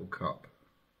tiny little cup,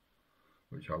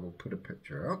 which I will put a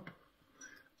picture up.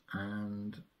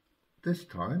 And this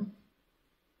time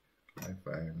I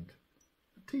found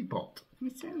a teapot.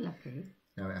 You're so lucky.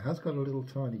 Now it has got a little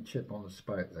tiny chip on the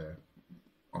spout there.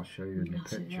 I'll show you in the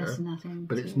picture. There's nothing.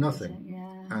 But to it's it, nothing. is it?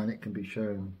 Yeah. And it can be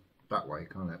shown that way,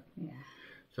 can't it? Yeah.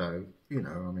 So, you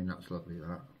know, I mean, that's lovely,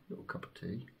 that. Little cup of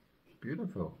tea.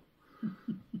 Beautiful.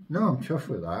 No, I'm chuffed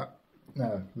with that.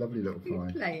 No, lovely little You're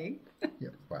find. playing. Yeah,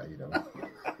 well, you know.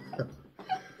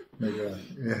 Maybe,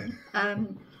 yeah.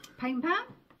 Paint pan.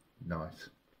 Nice.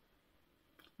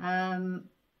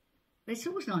 It's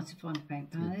always nice to find a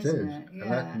paint pan, It isn't is. it?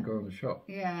 And that can go in the shop.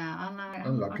 Yeah, and I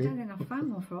Unlucky. don't think I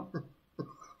found one for.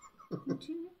 What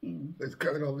do you mean? It's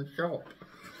going on the shop.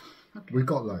 Okay. We've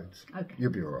got loads. Okay.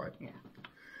 You'll be all right. Yeah.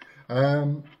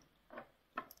 Oh,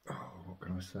 what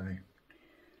can I say?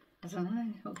 I don't know.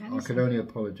 What can I you can say? only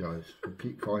apologise for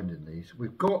keep finding these.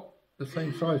 We've got the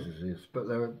same size as this, but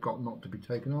they've got not to be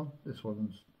taken on. This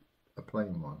one's a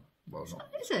plain one. Well, not.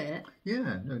 Is it?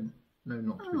 Yeah, no,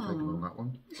 not to be taken on that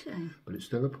one. Shame. But it's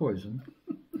still a poison.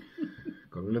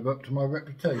 Got to live up to my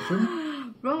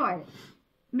reputation. Right.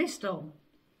 Mistol.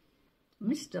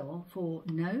 Mistol for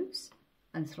nose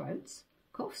and throats,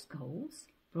 coughs, colds,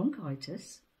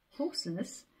 bronchitis,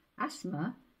 hoarseness,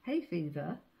 asthma, hay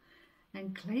fever,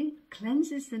 and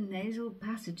cleanses the nasal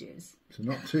passages. So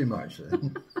not too much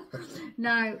then.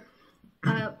 Now,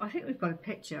 I think we've got a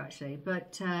picture actually,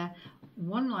 but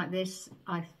one like this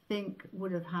I think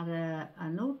would have had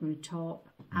an ordinary top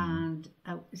and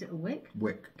is it a wick?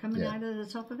 Wick. Coming Yeah. out of the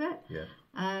top of it?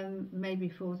 Yeah. Maybe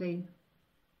for the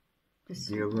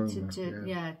aroma,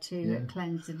 to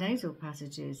cleanse the nasal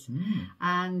passages. Mm.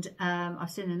 And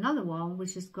I've seen another one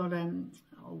which has got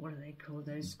what do they call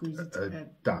those squeezy? A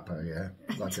dapper,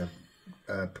 yeah, like a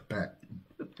pipette.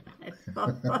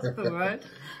 That's the word.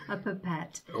 A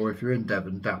pipette. Or if you're in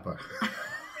Devon, dapper.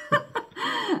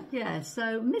 Yeah.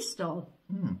 So Mistol,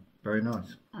 Very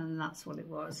nice. and that's what it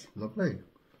was. Lovely.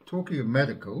 Talking of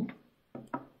medical,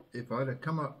 if I'd have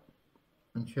come up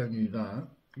and shown you that,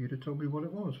 you'd have told me what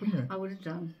it was, wouldn't you? I would have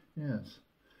done. Yes.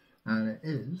 And it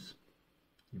is,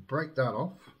 you break that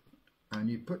off and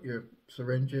you put your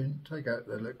syringe in, take out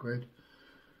the liquid.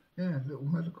 Yeah, little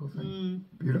medical thing.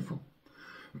 Beautiful.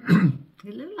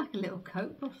 It looked like a little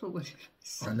Coke bottle.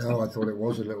 I know, I thought it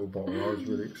was a little bottle. I was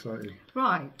really excited.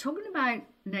 Right, talking about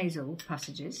nasal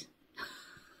passages.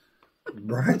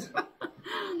 Right?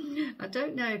 I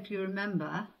don't know if you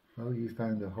remember Oh, you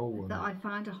found a whole one. that I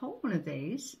found a whole one of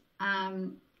these.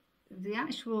 The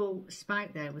actual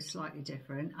spout there was slightly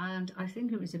different, and I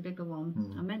think it was a bigger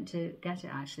one. I meant to get it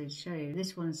actually to show you.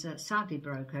 This one's sadly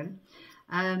broken.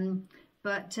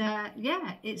 But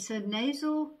yeah, it's a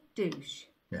nasal douche.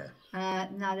 Yes.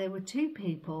 Now, there were two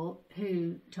people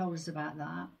who told us about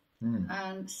that,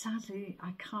 and sadly,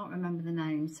 I can't remember the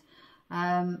names.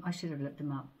 I should have looked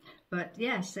them up. But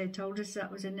yes, they told us that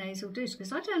was a nasal douche,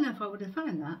 because I don't know if I would have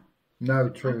found that. No,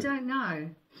 true. I don't know,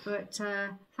 but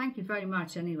thank you very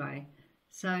much anyway.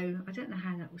 So I don't know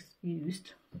how that was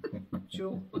used.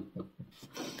 Sure.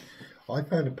 I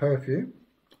found a perfume.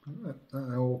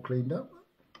 They're all cleaned up.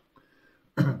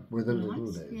 with a little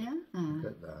lid. Yeah. Look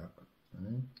at that.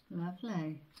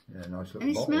 Lovely. Yeah, nice little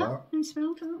Any bottle smell? of that. Any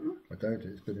smell to that one? I doubt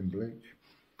it's been in bleach.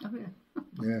 Oh yeah.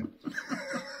 Yeah.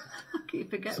 I keep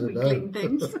forgetting So we no. clean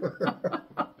things.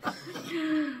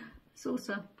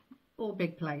 Saucer or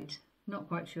big plate? Not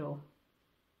quite sure.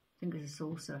 I think it's a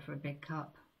saucer for a big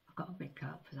cup. I've got a big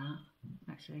cup for that,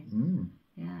 actually.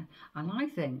 Yeah, and I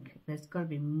think there's got to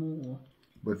be more.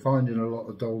 We're finding a lot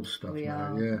of doll stuff We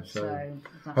now, are, yeah. so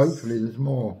that's, hopefully there's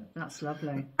more. That's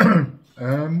lovely.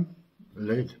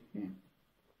 Lid. Yeah.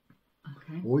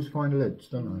 Okay. Always find lids,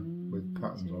 don't I? With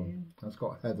patterns on. That's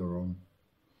got heather on.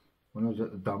 When I was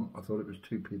at the dump, I thought it was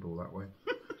 2 people that way.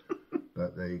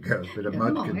 But there you go. A bit of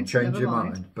mud can change your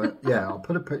mind. But yeah, I'll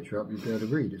put a picture up. You'll be able to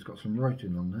read. It's got some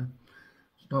writing on there.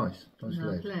 It's nice. Nice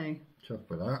lid. Lovely. Chuffed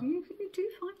with that. You do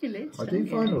find your lids, I do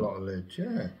find a lot of lids,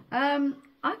 yeah.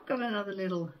 I've got another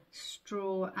little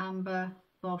straw amber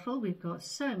bottle. We've got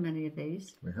so many of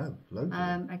these. We have loads of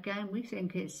them. Again, we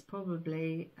think it's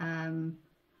probably well,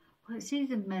 it's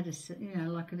either medicine, you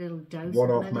know, like a little dose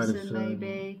One-off of medicine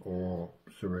maybe, or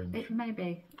syringe. It may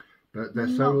be. But they're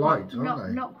so light, aren't not,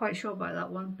 they? Not quite sure about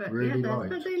that one, but Really yeah, light.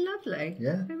 but they're lovely.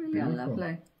 Yeah, They really beautiful. are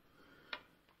lovely.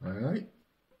 All right.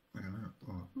 Look at that.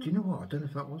 Oh, do you know what? I don't know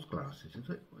if that was glasses. Is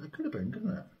it? It could have been,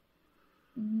 couldn't it?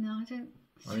 No, I don't.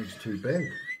 I think it's too big.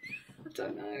 I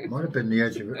don't know. It might have been the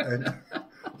edge of it.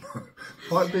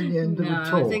 Might have been the end of a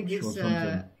torch I think it's, or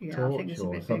something. yeah, Torch I think it's a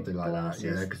or bit something like glasses. that.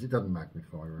 Yeah, because it doesn't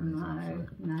magnify or anything.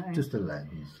 No. Just a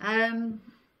lens.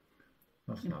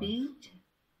 That's A nice. bead,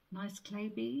 nice clay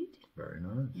bead. Very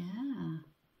nice. Yeah,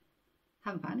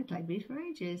 haven't found a clay bead for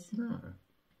ages. No.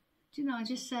 Do you know? I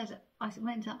just said I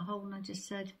went that hole and I just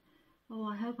said, "Oh,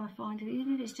 I hope I find it,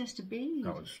 even if it's just a bead."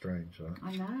 That was strange, that.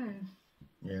 I know.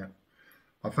 Yeah.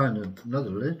 I found another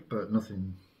lid, but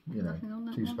nothing, you know, Nothing on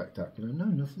that too one? spectacular. No,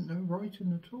 nothing, no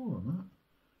writing at all on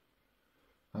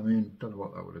that. I mean, don't know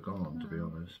what that would have gone on, to be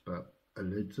honest, but a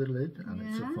lid's a lid, and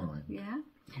it's a fine. Yeah.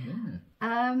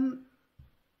 Yeah.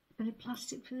 Bit of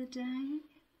plastic for the day.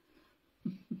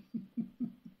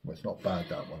 Well, it's not bad,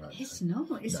 that one, actually. It's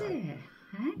not, is No. it?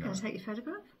 Hey, can I take your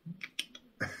photograph?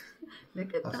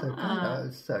 Look at That's that. okay. That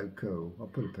is so cool. I'll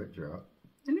put a picture up.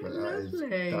 Isn't it But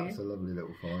lovely? that's a lovely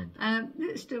little find.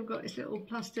 It's still got its little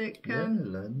plastic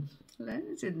Lens.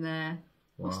 lens in there.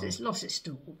 Wow. Lost its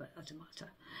stall, but that doesn't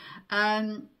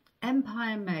matter.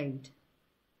 Empire made.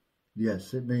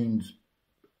 Yes, it means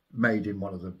made in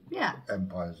one of the Yeah.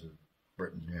 empires of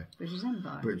Britain, yeah. British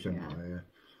Empire. British Empire,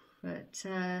 But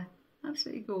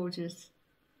absolutely gorgeous.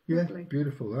 yeah. Lovely. Yeah,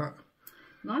 beautiful that.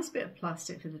 Nice bit of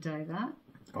plastic for the day, that.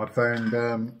 I found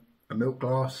a milk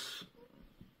glass.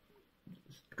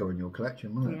 Go in your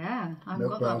collection, won't it? Yeah, I haven't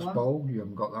Milk got glass that one. bowl. You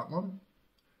haven't got that one.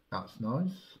 That's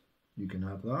nice. You can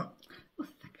have that. Oh,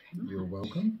 thank you very much. You're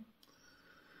welcome.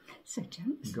 So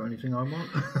generous. You got anything I want?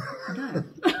 No.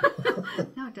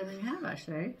 No, I don't think you have,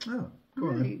 actually. Oh, go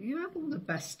on. No, then. you have all the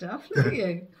best stuff, look at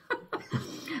you.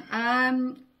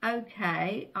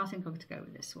 Okay, I think I'm going to go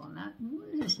with this one.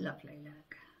 This is lovely,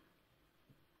 look.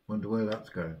 Wonder where that's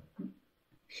going.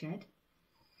 Shed.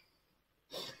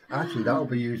 Actually, that'll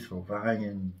be useful for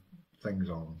hanging things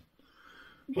on.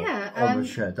 Yeah. On the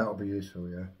shed, that'll be useful,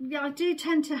 yeah. Yeah, I do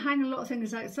tend to hang a lot of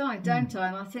things outside, don't I?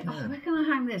 And I think, Yeah. oh, where can I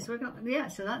hang this? Yeah,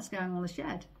 so that's going on the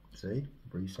shed. See?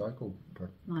 Recycle.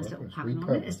 Nice little purpose, pattern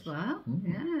on it as repurpose. well.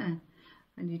 Yeah.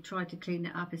 And you try to clean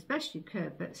it up as best you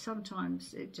could, but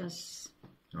sometimes it just,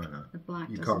 I know. the black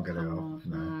You doesn't can't get it come off,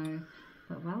 no.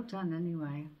 But well done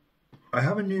anyway. I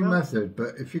have a new method,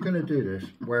 but if you're going to do this,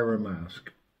 wear a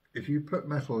mask. If you put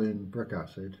metal in brick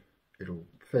acid, it'll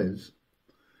fizz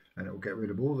and it'll get rid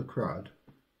of all the crud,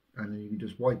 and then you can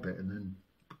just wipe it and then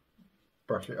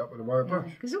brush it up with a wire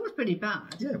brush. Because it was pretty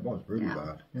bad. Yeah, it was really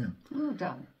bad, yeah. Well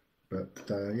done. But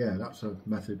yeah, that's a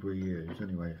method we use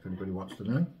anyway, if anybody wants to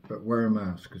know. But wear a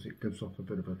mask because it gives off a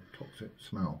bit of a toxic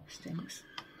smell. Stinks.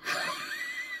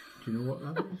 Do you know what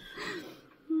that is?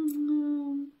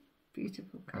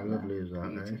 Beautiful How colour. lovely is that,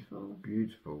 Beautiful. eh?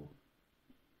 Beautiful.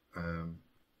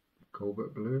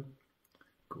 Colbert blue.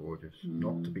 Gorgeous.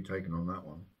 Not to be taken on that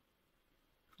one.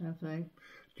 Lovely.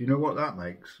 Do you know what that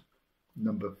makes?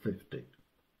 Number 50.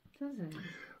 Does it?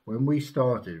 When we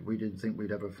started, we didn't think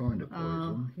we'd ever find a Oh,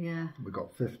 poison. yeah. We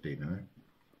got 50 now.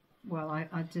 Well,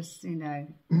 I just, you know,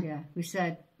 yeah. We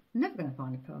said, never going to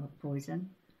find a poison.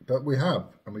 But we have,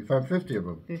 and we found 50 of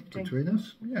them 50? between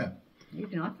us. Yeah,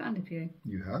 Even I found a few.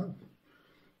 you have.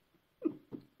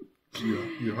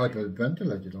 you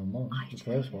hyperventilated on mine, the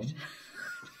first one.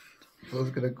 I was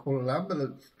going to call an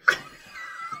ambulance.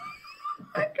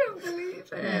 I can't believe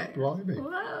believe it. Blimey.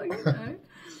 Well, you know,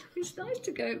 it's nice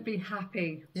to go be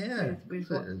happy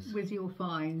with your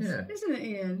finds, isn't it,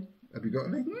 Ian? Have you got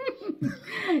any?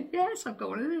 Yes, I've got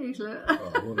one of these, look.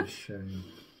 Oh, what a shame.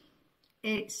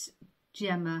 It's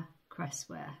Gemma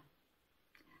Cressware.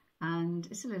 And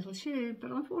it's a little shoe,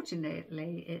 but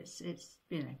unfortunately it's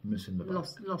you know, missing the back.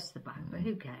 Lost the back, but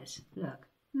who cares? Look,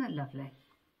 isn't that lovely?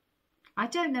 I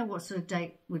don't know what sort of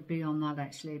date would be on that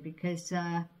actually, because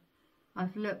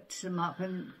I've looked them up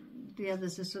and the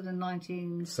others are sort of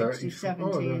 1960,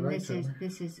 70, and this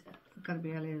is got to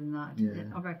be earlier than that. Yeah.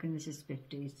 I reckon this is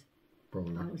 50s.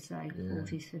 Probably. I would say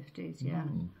 40s, 50s, yeah.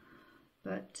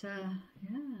 But yeah,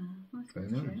 very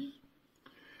nice.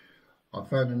 I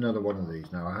found another one of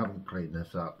these now. I haven't cleaned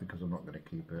this up because I'm not going to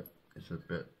keep it. It's a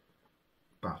bit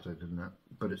battered and that,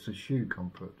 but it's a shoe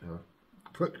comforter,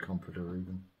 foot comforter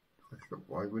even.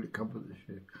 Why would it comfort the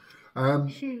shoe?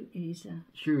 Shoe easer.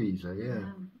 Shoe easer,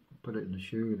 yeah. Put it in the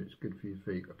shoe and it's good for your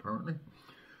feet apparently.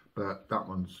 But that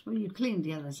one's... Well, you cleaned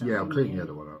the others up. Yeah, I'll clean the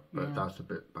other one up, but that's a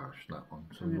bit bashed, that one.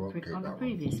 So we won't keep that one. On the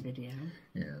previous video.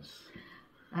 Yes.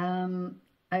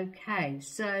 Okay,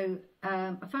 so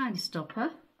I found a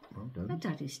stopper. Well done. A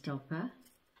daddy stopper.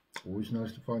 Always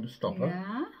nice to find a stopper.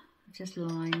 Yeah, just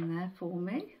lying there for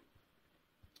me.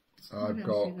 I've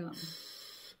got...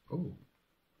 Oh.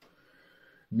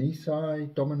 Nisi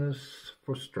Dominus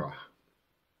Frustra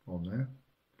on there.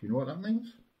 Do you know what that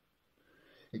means?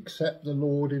 Accept the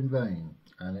Lord in vain.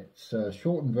 And it's a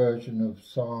shortened version of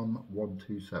Psalm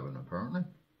 127 apparently.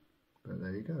 But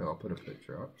there you go, I'll put a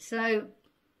picture up. So,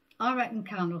 I reckon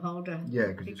candle holder. Yeah,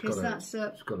 because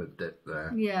it's got a dip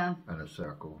there. Yeah. And a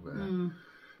circle there.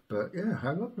 But yeah,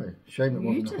 how lovely. Shame it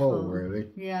wasn't a hole really.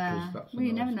 Yeah. Well,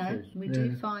 you never know. We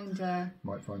do find...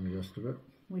 might find the rest of it.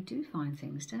 We do find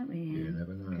things, don't we, Ian? You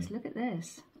never know. Because look at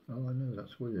this. Oh, I know,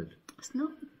 that's weird. It's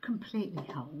not completely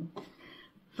whole,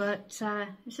 but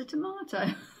it's a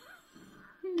tomato.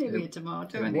 Maybe a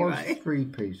tomato anyway. It was 3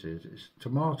 pieces. It's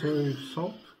tomato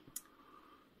salt?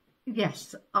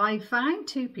 Yes, I found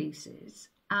 2 pieces,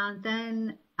 and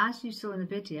then, as you saw in the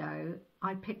video,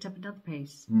 I picked up another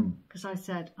piece because I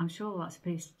said, I'm sure that's a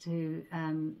piece to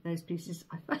those pieces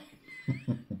I found.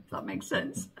 If that makes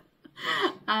sense.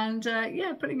 And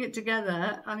yeah, putting it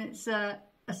together, and it's a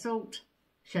salt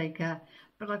shaker,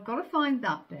 but I've got to find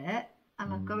that bit,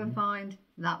 and I've got to find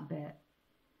that bit.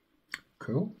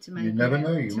 Cool. To make you never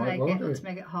know, you might well do. To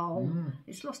make it whole.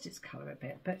 It's lost its colour a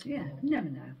bit, but yeah, you never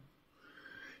know.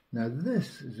 Now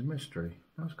this is a mystery.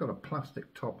 That's got a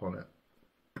plastic top on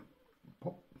it.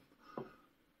 Pop.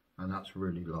 And that's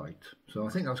really light. So I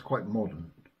think that's quite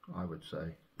modern, I would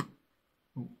say.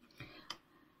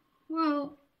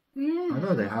 Well, yeah. I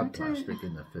know they had plastic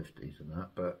in the 50s and that,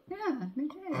 but... Yeah, they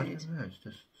did. I don't know, it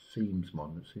just seems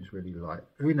modern. It seems really light.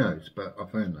 Who knows, but I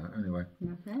found that anyway.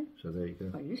 Okay. So there you go.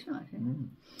 Quite useful, I think. Do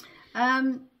you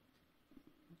want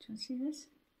to see this?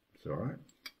 It's alright.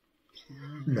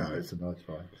 No, it's a nice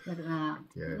find. Look at that.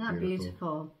 Yeah, Isn't that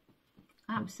beautiful?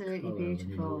 Absolutely beautiful. When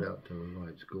you hold it up to the light,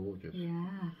 it's gorgeous.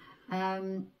 Yeah.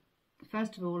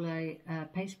 First of all, a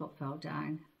paste pot fell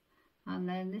down, and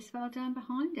then this fell down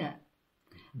behind it.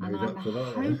 Made up for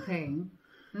that, hoping...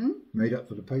 Made up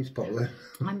for the paste pot there.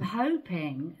 I'm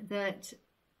hoping that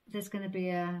there's going to be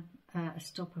a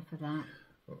stopper for that.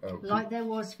 Like there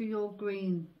was for your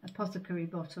green apothecary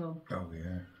bottle. Oh,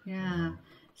 yeah. Yeah.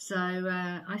 So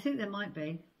I think there might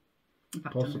be. In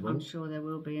fact, possible. I'm sure there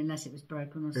will be, unless it was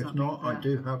broken or something. If not, I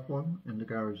do have one in the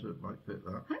garage that might fit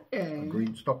that. Have you? A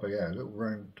green stopper, yeah, a little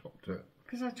round top to it.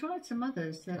 Because I tried some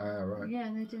others that, right. yeah,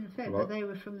 and they didn't fit, but they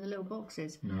were from the little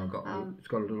boxes. No, it's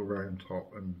got a little round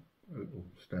top and a little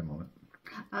stem on it.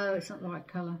 Oh, it's not the right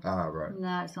colour. Ah, right.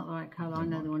 No, it's not the right colour. I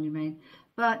know the one you mean.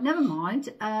 But never mind.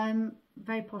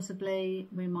 Very possibly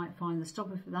we might find the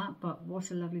stopper for that, but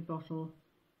what a lovely bottle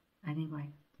anyway.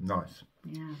 Nice.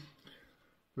 Yeah.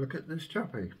 Look at this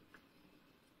chappy.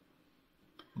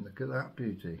 Look at that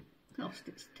beauty. Lost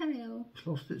its tail. It's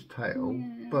lost its tail,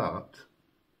 but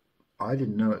I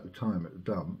didn't know at the time at the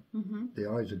dump, the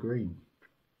eyes are green.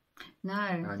 No,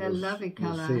 and they're lovely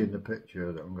colour. You'll see in the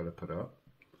picture that I'm going to put up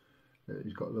that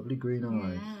he's got lovely green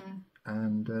eyes. Yeah.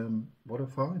 And what a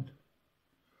find.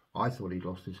 I thought he'd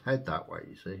lost his head that way,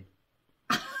 you see.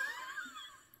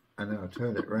 And then I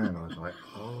turned it round, I was like,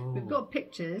 oh. We've got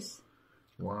pictures.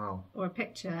 Wow. Or a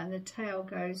picture, and the tail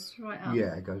goes right up.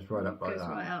 Yeah, it goes right up like that.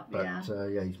 Right up, but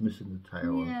yeah, he's missing the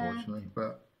tail, unfortunately.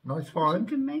 But nice find.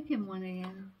 You can make him one,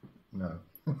 Ian. No.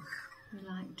 You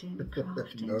like doing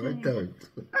crafting, no, I don't.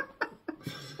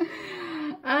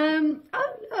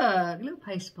 Oh look, a little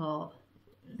paste pot.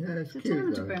 Yeah, it's a cute.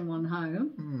 time to bring one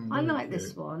home. I like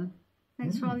this one.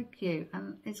 think it's rather cute,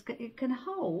 and it can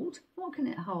hold. What can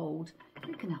it hold?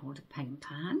 It can hold a paint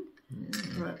pan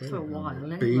for a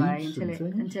while anyway,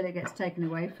 until it gets taken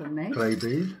away from me. Clay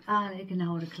bead. And it can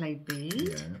hold a clay bead.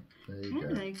 Yeah, there you go.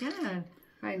 There you go.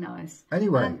 Very nice.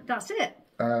 Anyway, and that's it.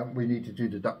 We need to do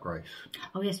the duck race.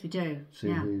 Oh yes, we do. See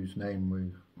whose name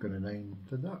we're going to name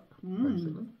the duck,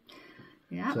 basically.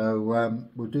 Yeah. So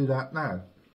we'll do that now.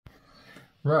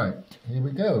 Right, here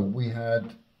we go. We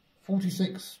had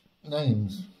 46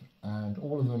 names, and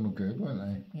all of them were good, weren't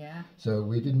they? Yeah. So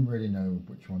we didn't really know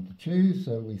which one to choose,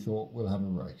 so we thought we'll have a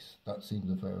race. That seemed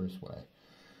the fairest way.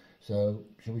 So,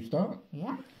 shall we start?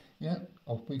 Yeah. Yeah,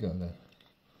 off we go then.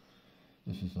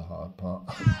 This is the hard part.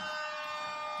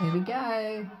 Here we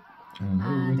go.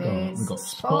 And we've got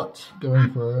Spot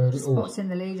going for early. Spot's in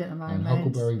the lead at the moment. And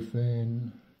Huckleberry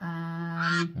Finn.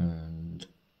 And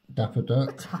Dapper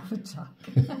Duck. Dapper Duck.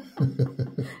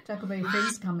 Huckleberry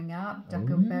Finn's coming up.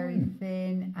 Huckleberry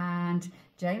Finn and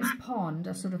James Pond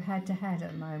are sort of head to head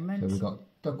at the moment. So we've got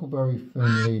Huckleberry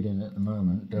Finn leading at the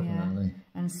moment, definitely.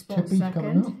 Yeah. And Spot Tippy's second.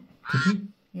 Coming up. Tippy.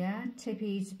 Yeah,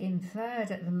 Tippy's in third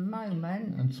at the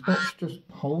moment. And Spot's just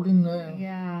holding there.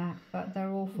 Yeah, but they're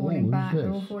all falling back.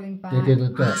 They're all falling back. Digger the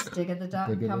Duck. Digger the Duck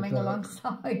coming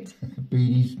alongside.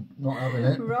 Beady's not having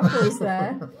it. Ruffles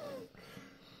there.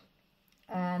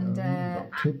 And we've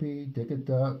got Tippy, Digger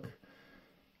Duck,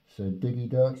 Sir Diggy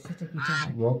Duck,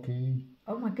 Rocky.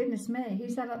 Oh my goodness me,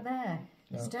 who's that up there?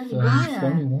 Stony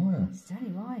Wire. Stony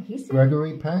Wire. He's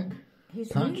Gregory Peck. He's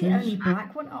the only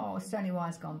black one. Oh, Stony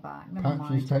Wire's gone back. Never mind.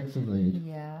 Patches takes the lead.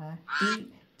 Yeah.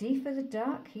 D for the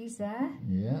Duck, he's there.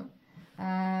 Yeah.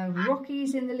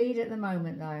 Rocky's in the lead at the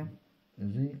moment though.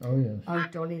 Is he? Oh yes. Oh,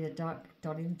 Dolly the Duck.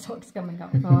 Dolly the Duck's coming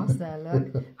up fast there,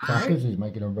 look. Crackers is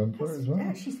making a run for it as well.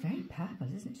 Yeah, she's very purple,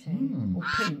 isn't she? Or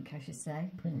pink, I should say.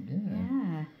 Pink,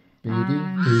 yeah.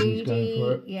 Yeah. Beady's going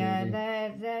for it.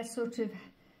 Yeah, they're sort of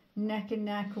neck and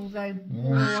neck, although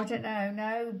I don't know.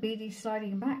 No, Beady's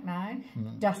sliding back now.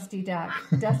 Dusty Duck.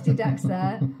 Dusty Duck's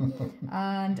there.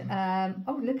 And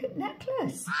oh, look at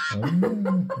Necklace.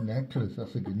 Oh, Necklace,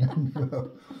 that's a good name.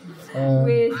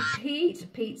 With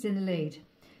Pete's in the lead.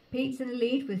 Pete's in the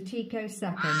lead with Tico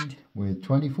second. With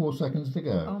 24 seconds to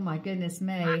go. Oh my goodness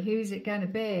me, who's it going to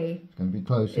be? It's going to be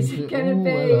close. Is it going to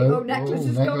be? Hello. Oh, Necklace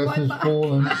has gone right back.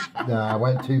 Fallen. No, I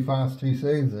went too fast too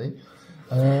soon, see.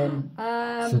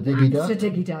 Sir Diggy Duck. Sir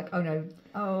Diggy Duck. Oh no.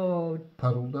 Oh.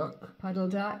 Puddle Duck. Puddle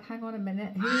Duck. Hang on a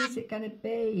minute. Who is it going to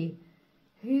be?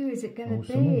 Who is it going to be?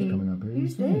 Someone's coming up here.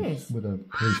 Who's this? With a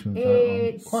policeman's hat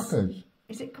on. Quackers.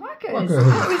 Is it Quackers? Quackers.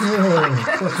 Oh, yeah,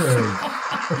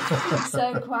 Quackers.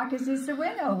 So Quackers is the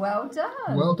winner. Well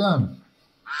done. Well done.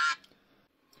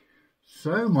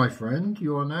 So, my friend,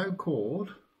 you are now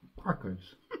called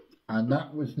Quackers. And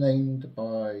that was named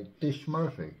by Dish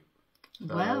Murphy.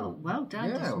 So, well done,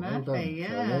 Dish Murphy. Well done. Yeah.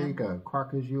 So there you go.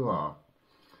 Quackers you are.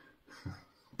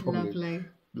 Lovely.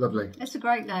 Lovely. It's a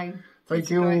great name. Thank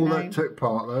you all that took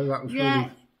part, though. That was really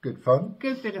good fun.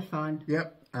 Good bit of fun.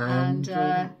 Yep. And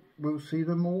we'll see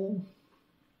them all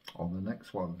on the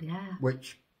next one. Yeah.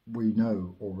 Which we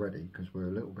know already because we're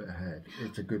a little bit ahead.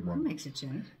 It's a good one. That makes a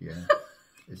change. Yeah.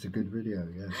 It's a good video,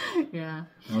 Yeah.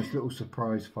 Nice little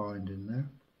surprise find in there.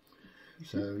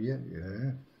 So, yeah.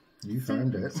 You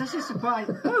found it. Such a surprise.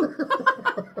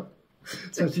 Oh.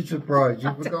 Such a surprise.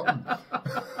 You've forgotten.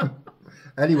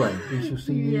 Anyway, we shall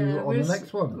see you on the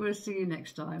next one. We'll see you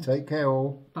next time. Take care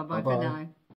all. Bye-bye for now.